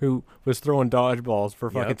dude who was throwing dodgeballs for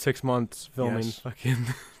fucking Yep. 6 months filming Yes. fucking.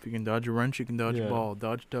 if you can dodge a wrench, you can dodge Yeah. a ball.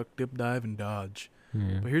 Dodge, duck, dip, dive, and dodge.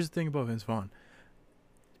 Yeah. But here's the thing about Vince Vaughn.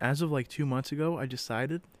 As of like 2 months ago, I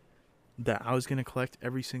decided that I was gonna collect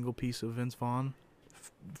every single piece of Vince Vaughn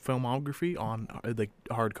filmography on like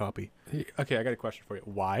hard copy. Okay, I got a question for you.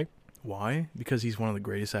 Why? Why? Because he's one of the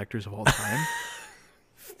greatest actors of all time.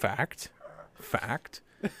 Fact.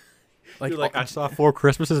 You're like, I saw 4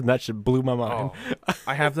 Christmases and that shit blew my mind.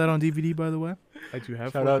 I have that on DVD, by the way. I do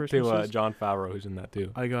have Shout 4 out Christmases. to John Favreau, who's in that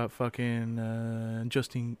too. I got fucking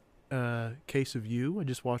Justin Case of You. I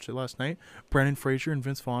just watched it last night. Brendan Fraser and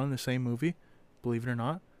Vince Vaughn in the same movie, believe it or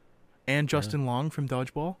not. And Justin Long from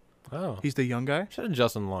Dodgeball. Oh, He's the young guy. shout out to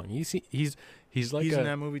Justin Long. He's like He's a, in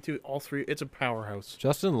that movie too. All three. It's a powerhouse.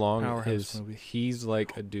 Justin Long Powerhouse is movie. he's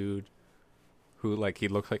like a dude who like he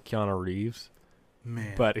looks like Keanu Reeves,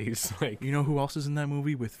 Man. but he's like You know who else is in that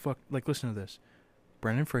movie with like listen to this.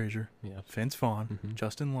 Brendan Fraser, yeah. Vince Vaughn, Mhm.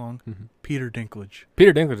 Justin Long, Mhm. Peter Dinklage.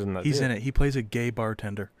 Peter Dinklage is in that. He's too. in it. He plays a gay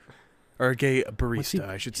bartender. Or a gay What's barista,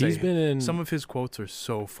 I should say. He's been in. Some of his quotes are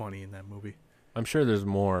so funny in that movie. I'm sure there's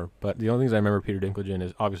more, but the only things I remember Peter Dinklage in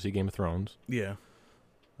is obviously Game of Thrones. Yeah.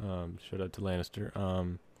 Shout out to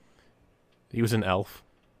Lannister. He was an elf.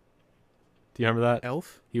 Do you remember that?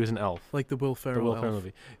 Elf? He was an elf. Like the Will Ferrell The Will elf. Ferrell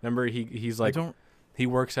movie. Remember he's I like don't he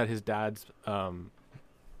works at his dad's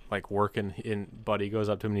like working in. Buddy goes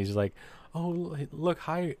up to him and he's like, "Oh, look,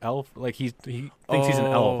 hi, elf!" Like he thinks he's an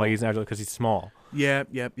elf, Oh. like he's actually because he's small. Yep.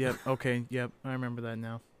 Okay, yep. I remember that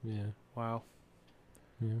now. Yeah, Wow.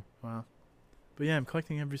 yeah. Wow. But yeah, I'm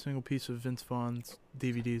collecting every single piece of Vince Vaughn's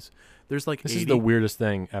DVDs. There's like This 80. is the weirdest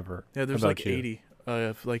thing ever. Yeah, there's about like you. 80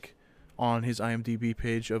 like on his IMDb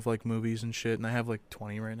page of like movies and shit, and I have like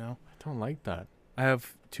 20 right now. I don't like that. I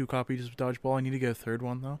have 2 copies of Dodgeball. I need to get a third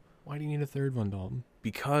one though, Why do you need a third one, Dalton?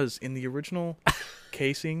 because in the original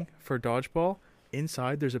casing for Dodgeball,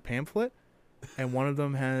 inside there's a pamphlet, and one of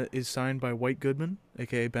them is signed by White Goodman,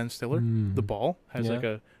 aka Ben Stiller. The ball has Yeah. like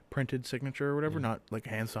a printed signature or whatever, Yeah. not like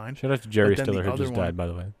hand signed. Shout out to Jerry But then the Stiller who other just one- died, by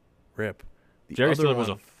the way. Rip. The Jerry other Stiller was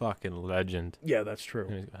a one- fucking legend. Yeah, that's true.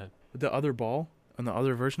 Anyways, go ahead. The other ball and the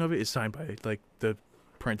other version of it is signed by like the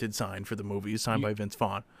printed sign for the movie is signed You- by Vince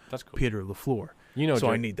Vaughn, That's cool. Peter LaFleur. You know, So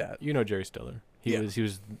I Jerry, need that. you know Jerry Stiller. He Yeah.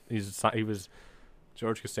 was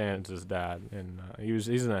George Costanza's dad, and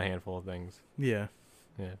he's in a handful of things. Yeah.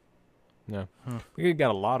 Yeah. No. Huh. We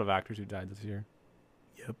got a lot of actors who died this year.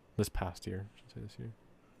 Yep. This past year, I should say this year.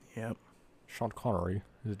 Yep. Sean Connery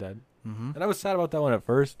is dead. Mm-hmm. And I was sad about that one at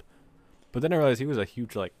first, but then I realized he was a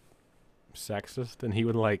huge like sexist, and he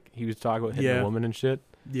was talking about hitting Yeah. a woman and shit.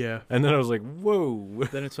 Yeah. And then I was like, whoa.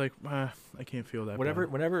 Then it's like, I can't feel that.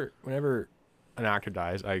 Whenever an actor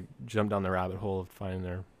dies, I jump down the rabbit hole of finding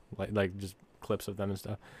their like just clips of them and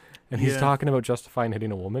stuff. And he's Yeah. talking about justifying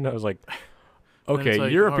hitting a woman. I was like, Then it's okay,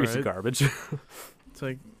 like, you're a all piece of right. garbage. It's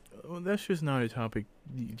like, well, that's just not a topic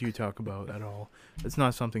you talk about at all. It's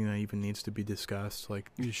not something that even needs to be discussed.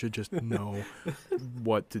 Like, you should just know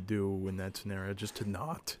what to do in that scenario, just to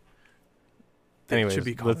not. That Anyways, should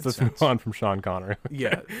be common let's sense. move on from Sean Connery.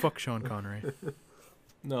 Yeah, fuck Sean Connery.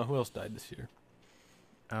 No, who else died this year?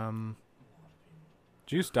 Um,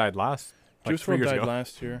 Juice died last. Like Juice 3 WRLD years died ago.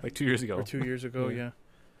 last year. Like 2 years ago. Or 2 years ago, Yeah.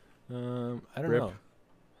 yeah. I don't Rip. know.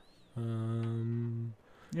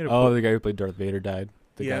 You gotta Oh, put- the guy who played Darth Vader died.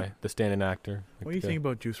 The Yeah. guy, the stand-in actor. Like what do you the think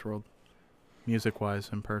about Juice WRLD, music-wise,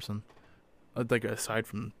 in person? Like, aside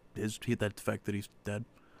from that fact that he's dead.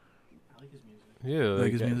 I like his music. Yeah,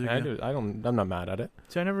 Like his music, yeah. I'm not mad at it.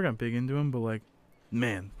 See, I never got big into him, but like,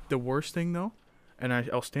 man, the worst thing though, and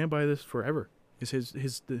I'll stand by this forever, is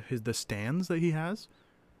the stands that he has.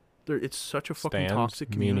 It's such a fucking Stands,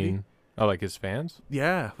 toxic community. meaning, like his fans.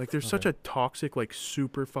 Yeah, like there's such Okay. a toxic, like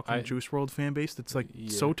super fucking Juice WRLD fan base that's like Yeah.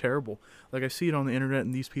 so terrible. Like I see it on the internet,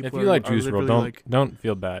 and these people. If you are, like are Juice WRLD, literally, don't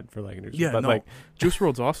feel bad for liking Juice WRLD. Yeah, but no. like, Juice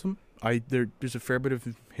WRLD's awesome. There's a fair bit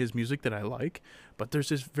of his music that I like, but there's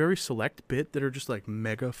this very select bit that are just like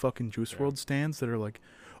mega fucking Juice Yeah. WRLD stands that are like,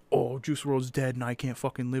 oh, Juice WRLD's dead and I can't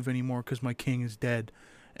fucking live anymore because my king is dead,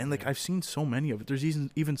 and like Yeah. I've seen so many of it. There's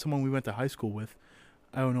even someone we went to high school with.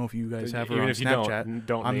 I don't know if you guys have her even on if you Snapchat.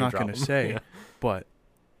 don't I'm name not drop gonna them. say, Yeah. but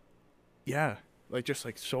yeah, like just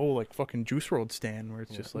like so like fucking Juice WRLD stand where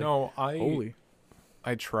it's Yeah. just like no, holy.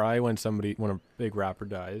 I try when a big rapper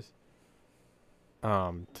dies.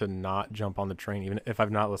 to not jump on the train, even if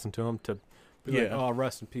I've not listened to him, to be like, Yeah. oh,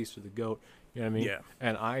 rest in peace to the GOAT. You know what I mean? Yeah.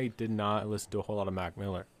 And I did not listen to a whole lot of Mac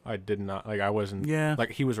Miller. I did not, like, I wasn't, Yeah.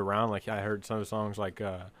 like, he was around. Like, I heard some of the songs, like,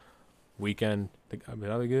 Weekend, I've been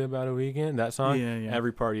really good about a weekend. That song, Yeah, yeah.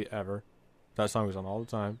 every party ever. That song was on all the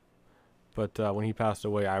time. But when he passed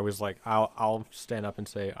away, I was like, I'll stand up and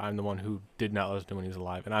say I'm the one who did not listen to him when he was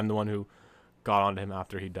alive, and I'm the one who got onto him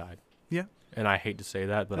after he died. Yeah. And I hate to say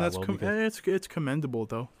that, but That's I will it's commendable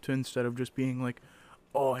though, to instead of just being like,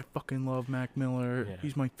 oh, I fucking love Mac Miller. Yeah.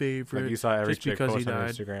 He's my favorite. like you saw every just chick because he post on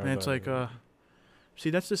died. Instagram. And it's about like, see,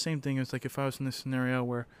 that's the same thing as like if I was in this scenario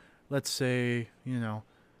where, let's say,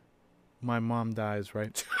 my mom dies,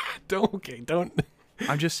 right? don't.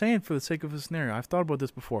 I'm just saying for the sake of a scenario. I've thought about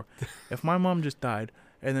this before. If my mom just died,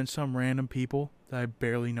 and then some random people that I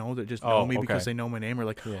barely know that just know me because they know my name are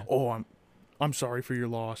like, Yeah. oh, I'm sorry for your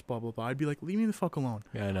loss, blah blah blah. I'd be like, leave me the fuck alone.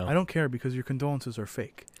 Yeah, I know. I don't care because your condolences are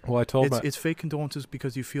fake. Well, I told It's fake condolences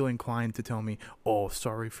because you feel inclined to tell me, oh,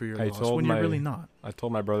 sorry for your I loss, told when my- you're really not. I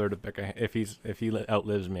told my brother to pick if he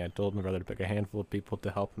outlives me. I told my brother to pick a handful of people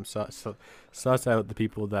to help him suss out the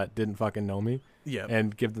people that didn't fucking know me Yeah.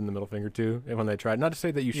 and give them the middle finger too. And when they tried, not to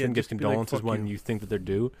say that you shouldn't get just be like, condolences "Fuck when you." you think that they're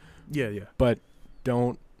due, Yeah, yeah. but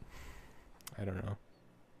don't. I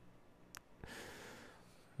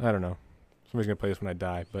don't know. Somebody's gonna play this when I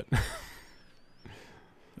die, but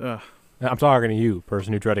I'm talking to you,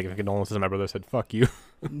 person who tried to give condolences. And my brother said, "Fuck you."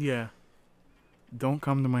 Yeah. Don't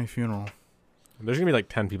come to my funeral. There's gonna be like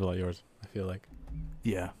 10 people at yours. I feel like,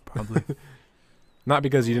 Yeah, probably. not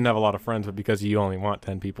because you didn't have a lot of friends, but because you only want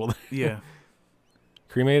 10 people. Yeah.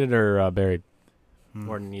 Cremated or buried, Hmm.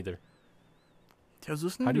 or neither. I was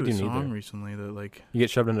listening How do to you a do song neither? recently that like You get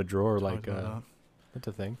shoved in a drawer, talked like about that. that's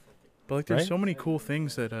a thing. But like, there's right? so many cool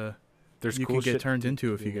things that There's you cool can get shit turned to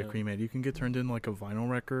into if you do, get cremated. You can get turned into like a vinyl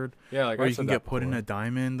record, Yeah, like or I you said can that get put in before. a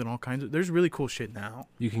diamond and all kinds of. There's really cool shit now.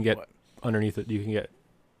 You can get What? underneath it. You can get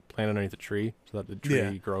planted underneath a tree so that the tree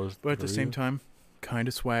Yeah. grows. But at the through same you. time, kind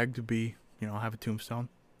of swag to be, have a tombstone.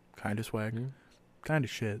 Kind of swag. Yeah. Kind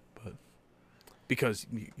of shit, but because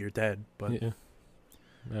you're dead. But Yeah.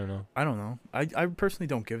 I don't know. I don't know. I personally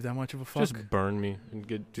don't give that much of a fuck. Just burn me and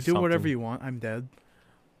get Do whatever you want. I'm dead.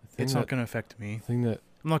 It's not gonna affect me. Thing that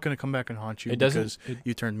I'm not gonna come back and haunt you it because doesn't.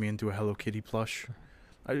 you turned me into a Hello Kitty plush.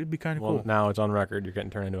 It'd be kind of Well, cool. now it's on record. You're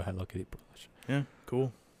getting turned into a Hello Kitty plush. Yeah,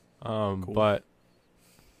 cool. Cool. But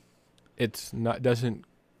it's not. Doesn't.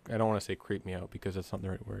 I don't want to say creep me out because that's not the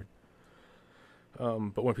right word.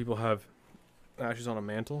 But when people have ashes on a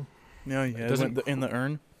mantle, Yeah, yeah. doesn't In the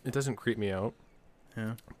urn. it doesn't creep me out.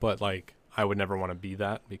 Yeah. But like, I would never want to be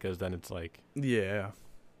that because then it's like, Yeah.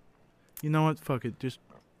 You know what? Fuck it. Just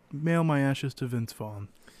mail my ashes to Vince Vaughn.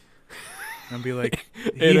 And be like,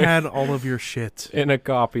 he had all of your shit. in a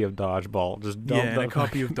copy of Dodgeball, just dump Yeah, in a the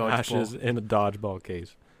copy of fucking Dodgeball. ashes in a Dodgeball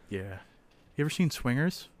case. Yeah. You ever seen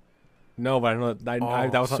Swingers? No, but I know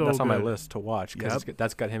Oh, so that's on my good. list to watch because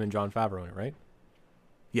that's got him and John Favreau in it, right?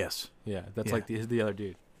 Yes. Yeah, that's Yeah. like the other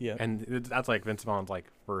dude, Yeah. and that's like Vince Vaughn's like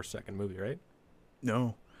second movie, right?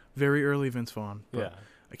 No. Very early Vince Vaughn. But Yeah.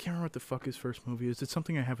 I can't remember what the fuck his first movie is. It's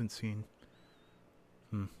something I haven't seen.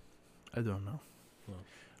 I don't know. Well.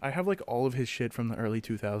 I have like all of his shit from the early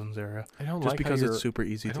 2000s era. I don't Just like because how it's you're, super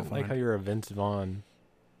easy I to don't find. like how you're a Vince Vaughn,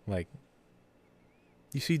 like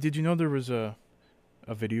You see, did you know there was a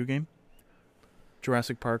video game?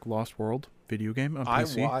 Jurassic Park Lost World video game on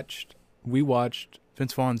PC? We watched.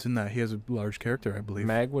 Vince Vaughn's in that. He has a large character, I believe.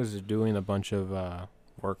 Mag was doing a bunch of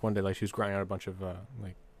work one day, like she was grinding out a bunch of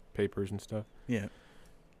like papers and stuff, Yeah.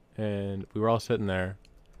 and we were all sitting there,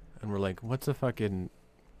 and we're like, "What's a fucking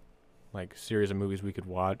like series of movies we could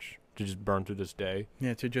watch to just burn through this day?"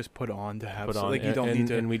 Yeah, to just put on to have Put so, on, like you and, don't and, need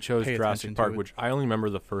to and we chose pay Jurassic attention to Park, it. which I only remember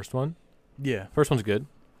the first one. Yeah. First one's good.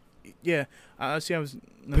 Yeah. See, I was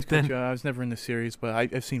I was never in the series, but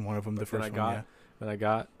I've seen one of them, the But then first I one. got- Then I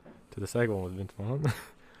got to the second one with Vince Vaughn,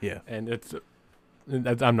 Yeah. and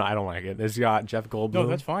I don't like it. It's got Jeff Goldblum. No,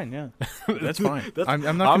 that's fine. Yeah, that's fine. That's- I'm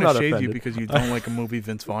not I'm going not to shade you offended. because you don't like a movie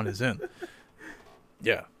Vince Vaughn is in.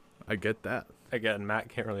 Yeah, I get that. Again, Matt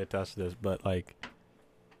can't really attest to this, but like,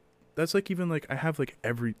 That's like even like I have like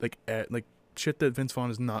every like shit that Vince Vaughn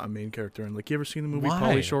is not a main character in. Like, you ever seen the movie Why?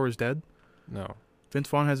 Pauly Shore is Dead? no. Vince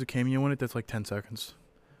Vaughn has a cameo in it that's like 10 seconds,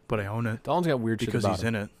 but I own it Donald's got weird because shit about he's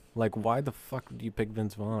him. in it. Like, why the fuck do you pick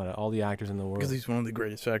Vince Vaughn out of all the actors in the world? Because he's one of the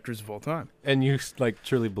greatest actors of all time. And you like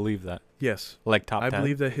truly believe that? Yes, Like top 10? I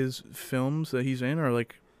believe that his films that he's in are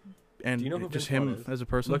like, and Do you know who just Vince Vaughn him is? as a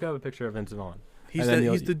person. Look up a picture of Vince Vaughn. He's and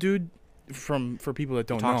then he's the dude for people that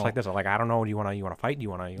don't Talks know. like this. Like, I don't know. Do you want to fight? Do you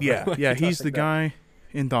want to? Yeah, yeah. He's the guy.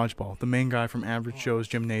 in Dodgeball, the main guy from Average Joe's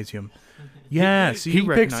Gymnasium. Yeah, see, he you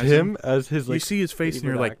picks recognize him as his like. you see his face and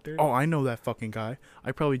you're favorite like, actor? oh, I know that fucking guy.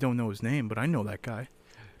 I probably don't know his name, but I know that guy.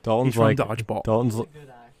 Dalton's He's from like Dodgeball. Dalton's. He's a good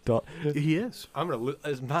actor. He is. I'm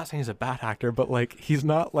not saying he's a bad actor, but like he's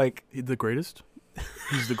not like The greatest.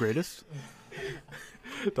 He's the greatest.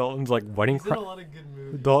 Dalton's like Wedding He's in a Crashers. lot of good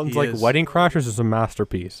movies. Dalton's He like is. Wedding Crashers is a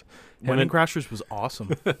masterpiece. Him Wedding and, Crashers was awesome.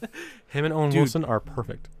 him and Owen Dude. Wilson are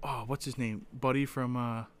perfect. Oh, what's his name? Buddy from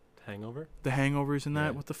Hangover. The Hangovers in that?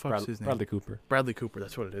 Yeah. What the fuck's his name? Bradley Cooper. Bradley Cooper,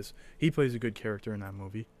 that's what it is. He plays a good character in that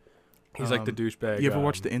movie. He's like the douchebag. You ever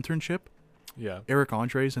watch The Internship? Yeah. Eric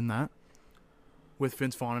Andre's in that. With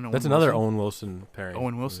Vince Vaughn and Owen That's Wilson. another Owen Wilson pairing.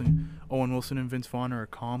 Owen Wilson. Owen Wilson and Vince Vaughn are a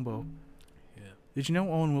combo. Yeah. Did you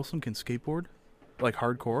know Owen Wilson can skateboard? Like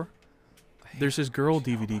hardcore? There's this girl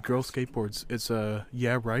DVD, Girl Skateboards. It's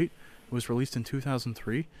Yeah Right. It was released in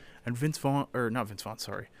 2003. And Vince Vaughn, or not Vince Vaughn,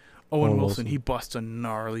 sorry. Owen Wilson, he busts a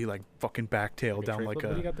gnarly like fucking back tail down like What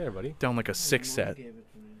do you a got there, buddy? down like a six Mom set. gave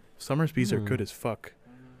it to me. Summersby's are Hmm. good as fuck.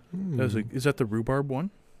 Hmm. Is that the rhubarb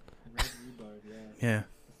one? Red rhubarb, yeah. Yeah.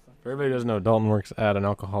 For everybody who doesn't know, Dalton works at an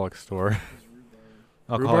alcoholic store. It's rhubarb.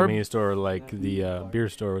 Alcoholic Rhubarb? meaning store like the beer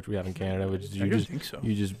store, which we have in Canada, which is I you don't just think so.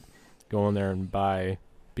 you just go in there and buy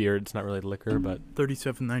beer. It's not really liquor, but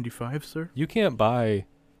 $37.95, sir. you can't buy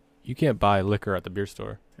liquor at the beer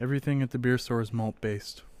store. Everything at the beer store is malt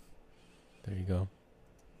based. There you go.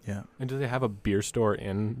 Yeah. And do they have a beer store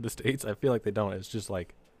in the States? I feel like they don't. It's just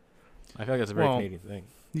like, I feel like it's a very Well, Canadian thing.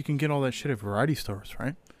 You can get all that shit at variety stores,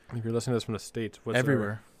 right? If you're listening to this from the States, what's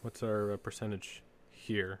Everywhere. What's our percentage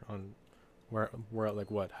here on? We're at like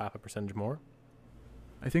what, half a percentage more?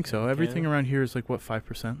 I think so. Okay. Everything around here is like what,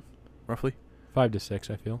 5%, roughly. 5 to 6,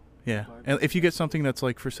 I feel. Yeah. 5%. And if you get something that's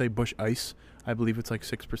like for say Bush Ice, I believe it's like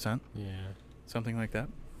 6%, Yeah. something like that.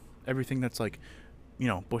 Everything that's like,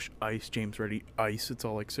 Bush Ice, James Ready Ice, it's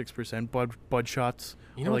all like 6%. Bud Shots,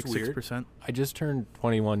 You know are what's like weird? 6%. I just turned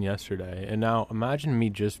 21 yesterday, and now imagine me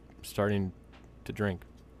just starting to drink.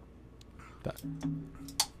 That.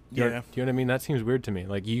 Yeah. Do you know what I mean? That seems weird to me.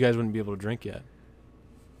 Like you guys wouldn't be able to drink yet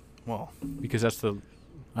Well, because that's the.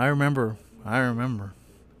 I remember Before,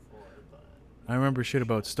 but shit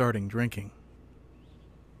about starting drinking.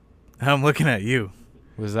 I'm looking at you.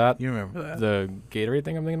 Was that You remember that? the Gatorade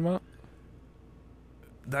thing I'm thinking about?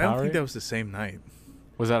 I don't Powerade? think that was the same night.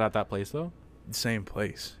 Was that at that place though? Same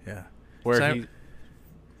place, yeah. Where So he?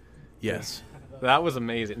 Yes. That was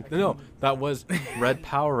amazing. No, that was Red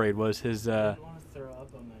Powerade. Was his? I didn't want to throw up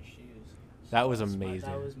on my shoes. That was That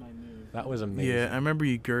amazing. was my move. That was amazing. Yeah, I remember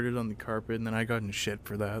you girded on the carpet, and then I got in shit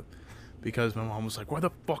for that because my mom was like, "Why the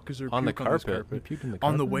fuck is there on the puke on this carpet. You puked in the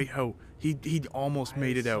On the carpet? way out, he almost I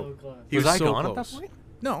made was it so out. close. He was was I so gone close. at that point?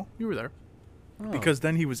 No, you were there Oh. because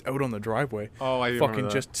then he was out on the driveway, Oh, I do fucking remember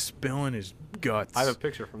that. just spilling his guts. I have a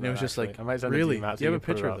picture from And that. it was just actually. like, I might send it really? to you, Matt, so you have a can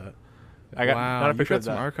put it picture of up. that? I got wow, not a picture you of got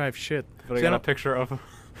some that, archive shit. but I See, got I a don't- picture of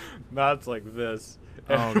Matt's like this.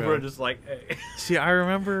 Oh, And we're God. just like, hey. See, I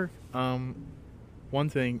remember one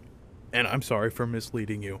thing, and I'm sorry for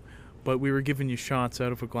misleading you, but we were giving you shots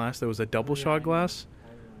out of a glass that was a double Yeah, I shot know. glass.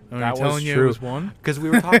 I And That we were was telling you true. it was one. Because we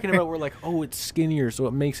were talking about, we're like, oh, it's skinnier, so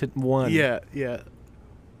it makes it one. Yeah, yeah.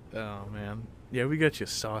 Oh man, yeah, we got you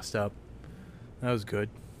sauced up. That was good.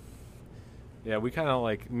 Yeah, we kind of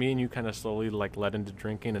like, me and you kind of slowly like led into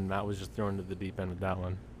drinking, and Matt was just thrown into the deep end with that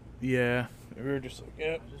one. Yeah, we were just like,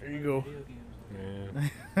 yeah, just there you play go. video games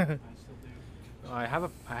all Yeah. day. I still do. I have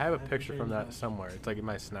a I picture from appreciate that that. somewhere. It's like in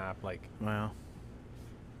my snap, like. Wow.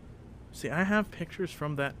 See, I have pictures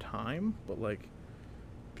from that time, but like,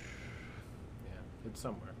 Yeah, it's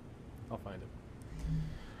somewhere. I'll find it.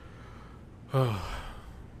 Oh,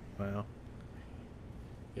 wow.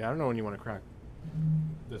 yeah. I don't know when you want to crack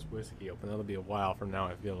this whiskey open. That'll be a while from now.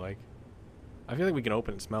 I feel like we can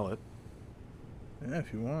open and smell it. Yeah,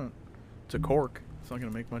 if you want. It's a cork. It's not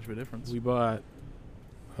gonna make much of a difference. We bought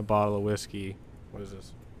a bottle of whiskey. What is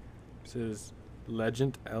this? This is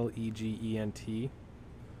Legend, Legent,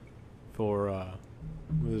 for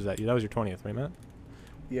what is that? That was your 20th, right, Matt?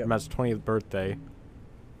 Yeah. Matt's 20th birthday,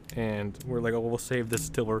 and we're like, oh, we'll save this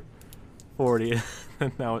till we're 40,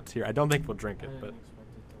 and now it's here. I don't think we'll drink I it, didn't but expect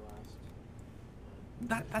it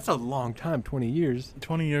to last. that's a long time, 20 years.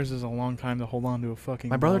 20 years is a long time to hold on to a fucking.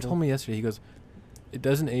 My brother bottle. told me yesterday, he goes, it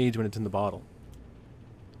doesn't age when it's in the bottle.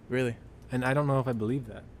 Really? And I don't know if I believe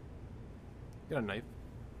that. Got a knife.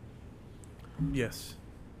 Yes.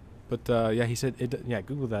 But yeah, he said, yeah,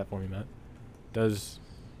 Google that for me, Matt. Does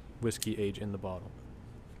whiskey age in the bottle?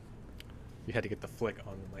 You had to get the flick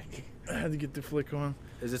on the mic. I had to get the flick on.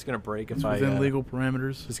 Is this going to break It's if I... within legal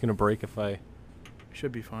parameters. Is this going to break if I...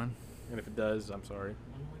 Should be fine. And if it does, I'm sorry.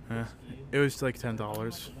 Unlike Eh, whiskey, it was like $10. unlike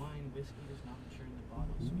wine, whiskey does not mature in the bottle.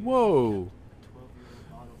 So you Whoa. have a 12-year-old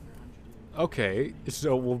bottle for 100 years. Okay,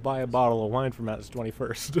 so we'll buy a bottle of wine for Matt's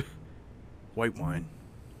 21st. White wine.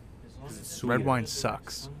 As long It's as sweet. Red wine there's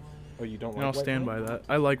sucks. sunlight, Oh, you don't And I'll stand by that.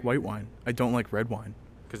 I like white wine. I don't like red wine.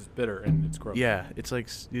 Because it's bitter and it's gross. Yeah, it's like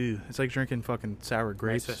it's like drinking fucking sour My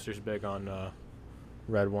grapes. sister's big on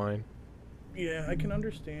red wine. Yeah, I can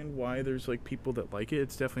understand why there's like people that like it.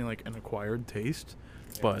 It's definitely like an acquired taste,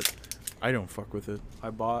 Yeah. but I don't fuck with it. I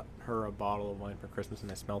bought her a bottle of wine for Christmas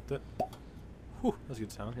and I smelt it. Whew, that's a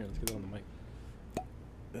good sound. Here, let's get that on the mic.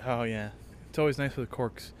 Oh yeah, it's always nice with the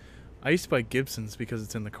corks. I used to buy Gibson's because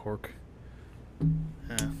it's in the cork.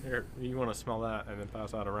 Yeah. Here, you want to smell that and then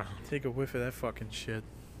pass that around. Take a whiff of that fucking shit.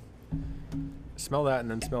 Smell that and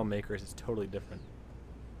then smell Makers. It's totally different.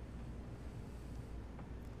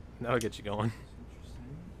 That'll get you going.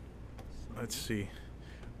 Interesting. Let's see.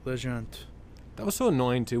 Legend. That was so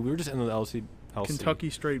annoying too. We were just in the LC. Kentucky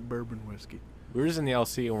Straight Bourbon Whiskey. We were just in the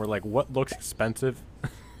LC and we're like, what looks expensive?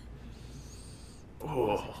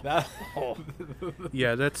 Oh. That.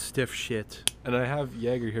 Yeah, that's stiff shit. And I have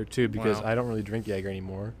Jaeger here too because Wow. I don't really drink Jaeger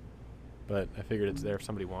anymore. But I figured it's there if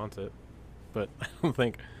somebody wants it. But I don't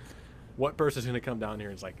think what person's gonna come down here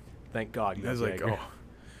and is like, thank God you I have was like, Jaeger. oh.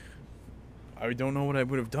 I don't know what I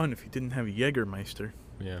would have done if you didn't have a Jägermeister.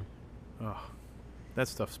 Yeah. Oh, that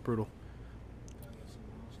stuff's brutal. Gotta get some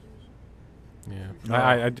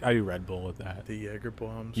monsters. Yeah. I do Red Bull with that. The Jaeger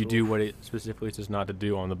bombs. You do what it specifically says not to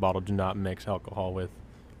do on the bottle. Do not mix alcohol with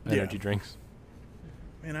energy Yeah. drinks.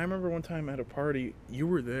 Man, I remember one time at a party, you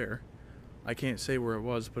were there. I can't say where it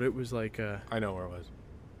was, but it was like I know where it was.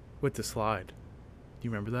 with the slide. Do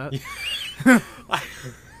you remember that?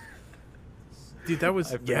 Dude, that was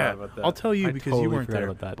I forgot yeah. about that. I'll tell you I because totally you weren't forgot there.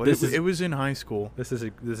 about that. But This it, is- it was in high school, This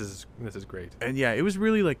is great. and yeah, it was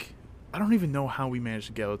really like I don't even know how we managed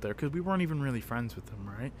to get out there because we weren't even really friends with them,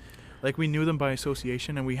 right? Like we knew them by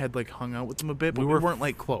association, and we had like hung out with them a bit, but we weren't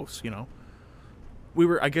like close, you know. We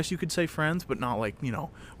were, I guess you could say, friends, but not like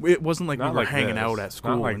it wasn't like Not we were like hanging this. out at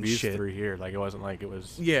school Not like and these shit. three here. Like it wasn't like it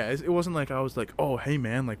was. Yeah, it wasn't like I was like, oh hey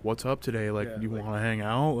man, like what's up today? Like Yeah, you like- want to hang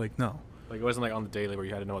out? Like no. Like it wasn't like on the daily where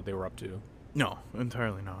you had to know what they were up to. No,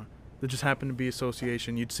 entirely not. There just happened to be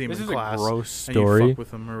association. You'd see them This in is class, a gross and you'd story. fuck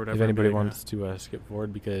with them or whatever. If and be anybody like, wants to skip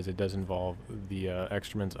forward because it does involve the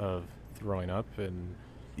excrements of throwing up and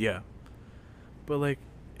yeah. But like,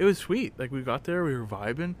 it was sweet. Like we got there, we were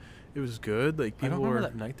vibing. It was good. Like I don't people remember were.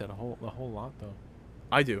 that night the whole lot though.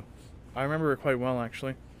 I do. I remember it quite well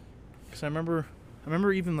actually, because I remember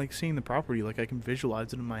even like seeing the property. Like I can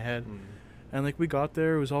visualize it in my head. And like we got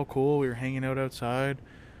there, it was all cool. We were hanging out outside,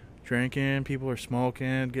 drinking. People were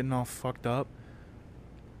smoking, getting all fucked up.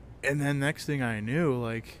 And then next thing I knew,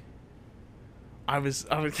 like, I was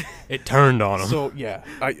It turned on him. so yeah,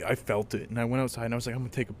 I felt it, and I went outside and I was like, I'm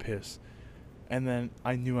gonna take a piss, and then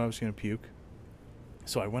I knew I was gonna puke,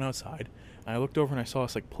 so I went outside and I looked over and I saw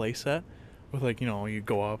this like play set with like you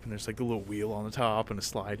go up and there's like the little wheel on the top and a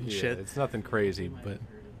slide and yeah, shit. it's nothing crazy, You might but have heard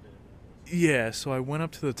of it. Yeah, so I went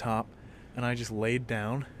up to the top and I just laid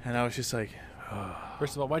down and I was just like,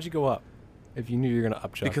 first of all, why'd you go up if you knew you were gonna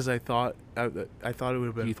upchuck? because I thought it would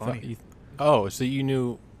have been you funny. oh, so you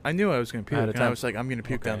knew. I knew I was gonna puke, Ahead of and I time. was like, I'm gonna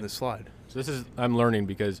puke down Okay. this slide. So this is I'm learning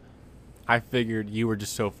because I figured you were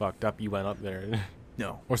just so fucked up you went up there.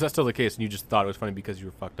 No. Or is that still the case and you just thought it was funny because you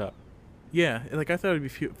were fucked up? Yeah, like I thought it'd be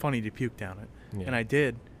funny to puke down it, Yeah. and I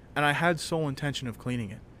did, and I had sole intention of cleaning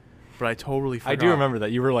it, but I totally forgot. I do remember that.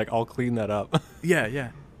 You were like, I'll clean that up. Yeah,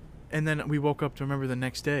 yeah. And then we woke up to remember the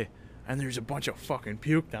next day, and there's a bunch of fucking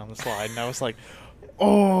puke down the slide, and I was like,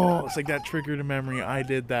 oh, it's like that triggered a memory. I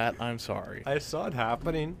did that. I'm sorry. I saw it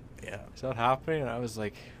happening. Yeah. I saw it happening and I was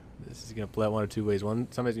like, this is going to play out one of two ways. One,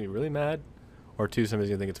 somebody's going to be really mad, or two, somebody's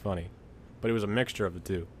going to think it's funny. But it was a mixture of the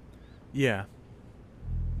two. Yeah.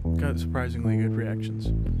 Got surprisingly good reactions.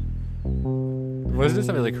 Wasn't it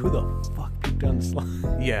somebody like, who the fuck puked down the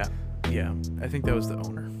slide? Yeah, yeah. I think that was the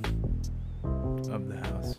owner.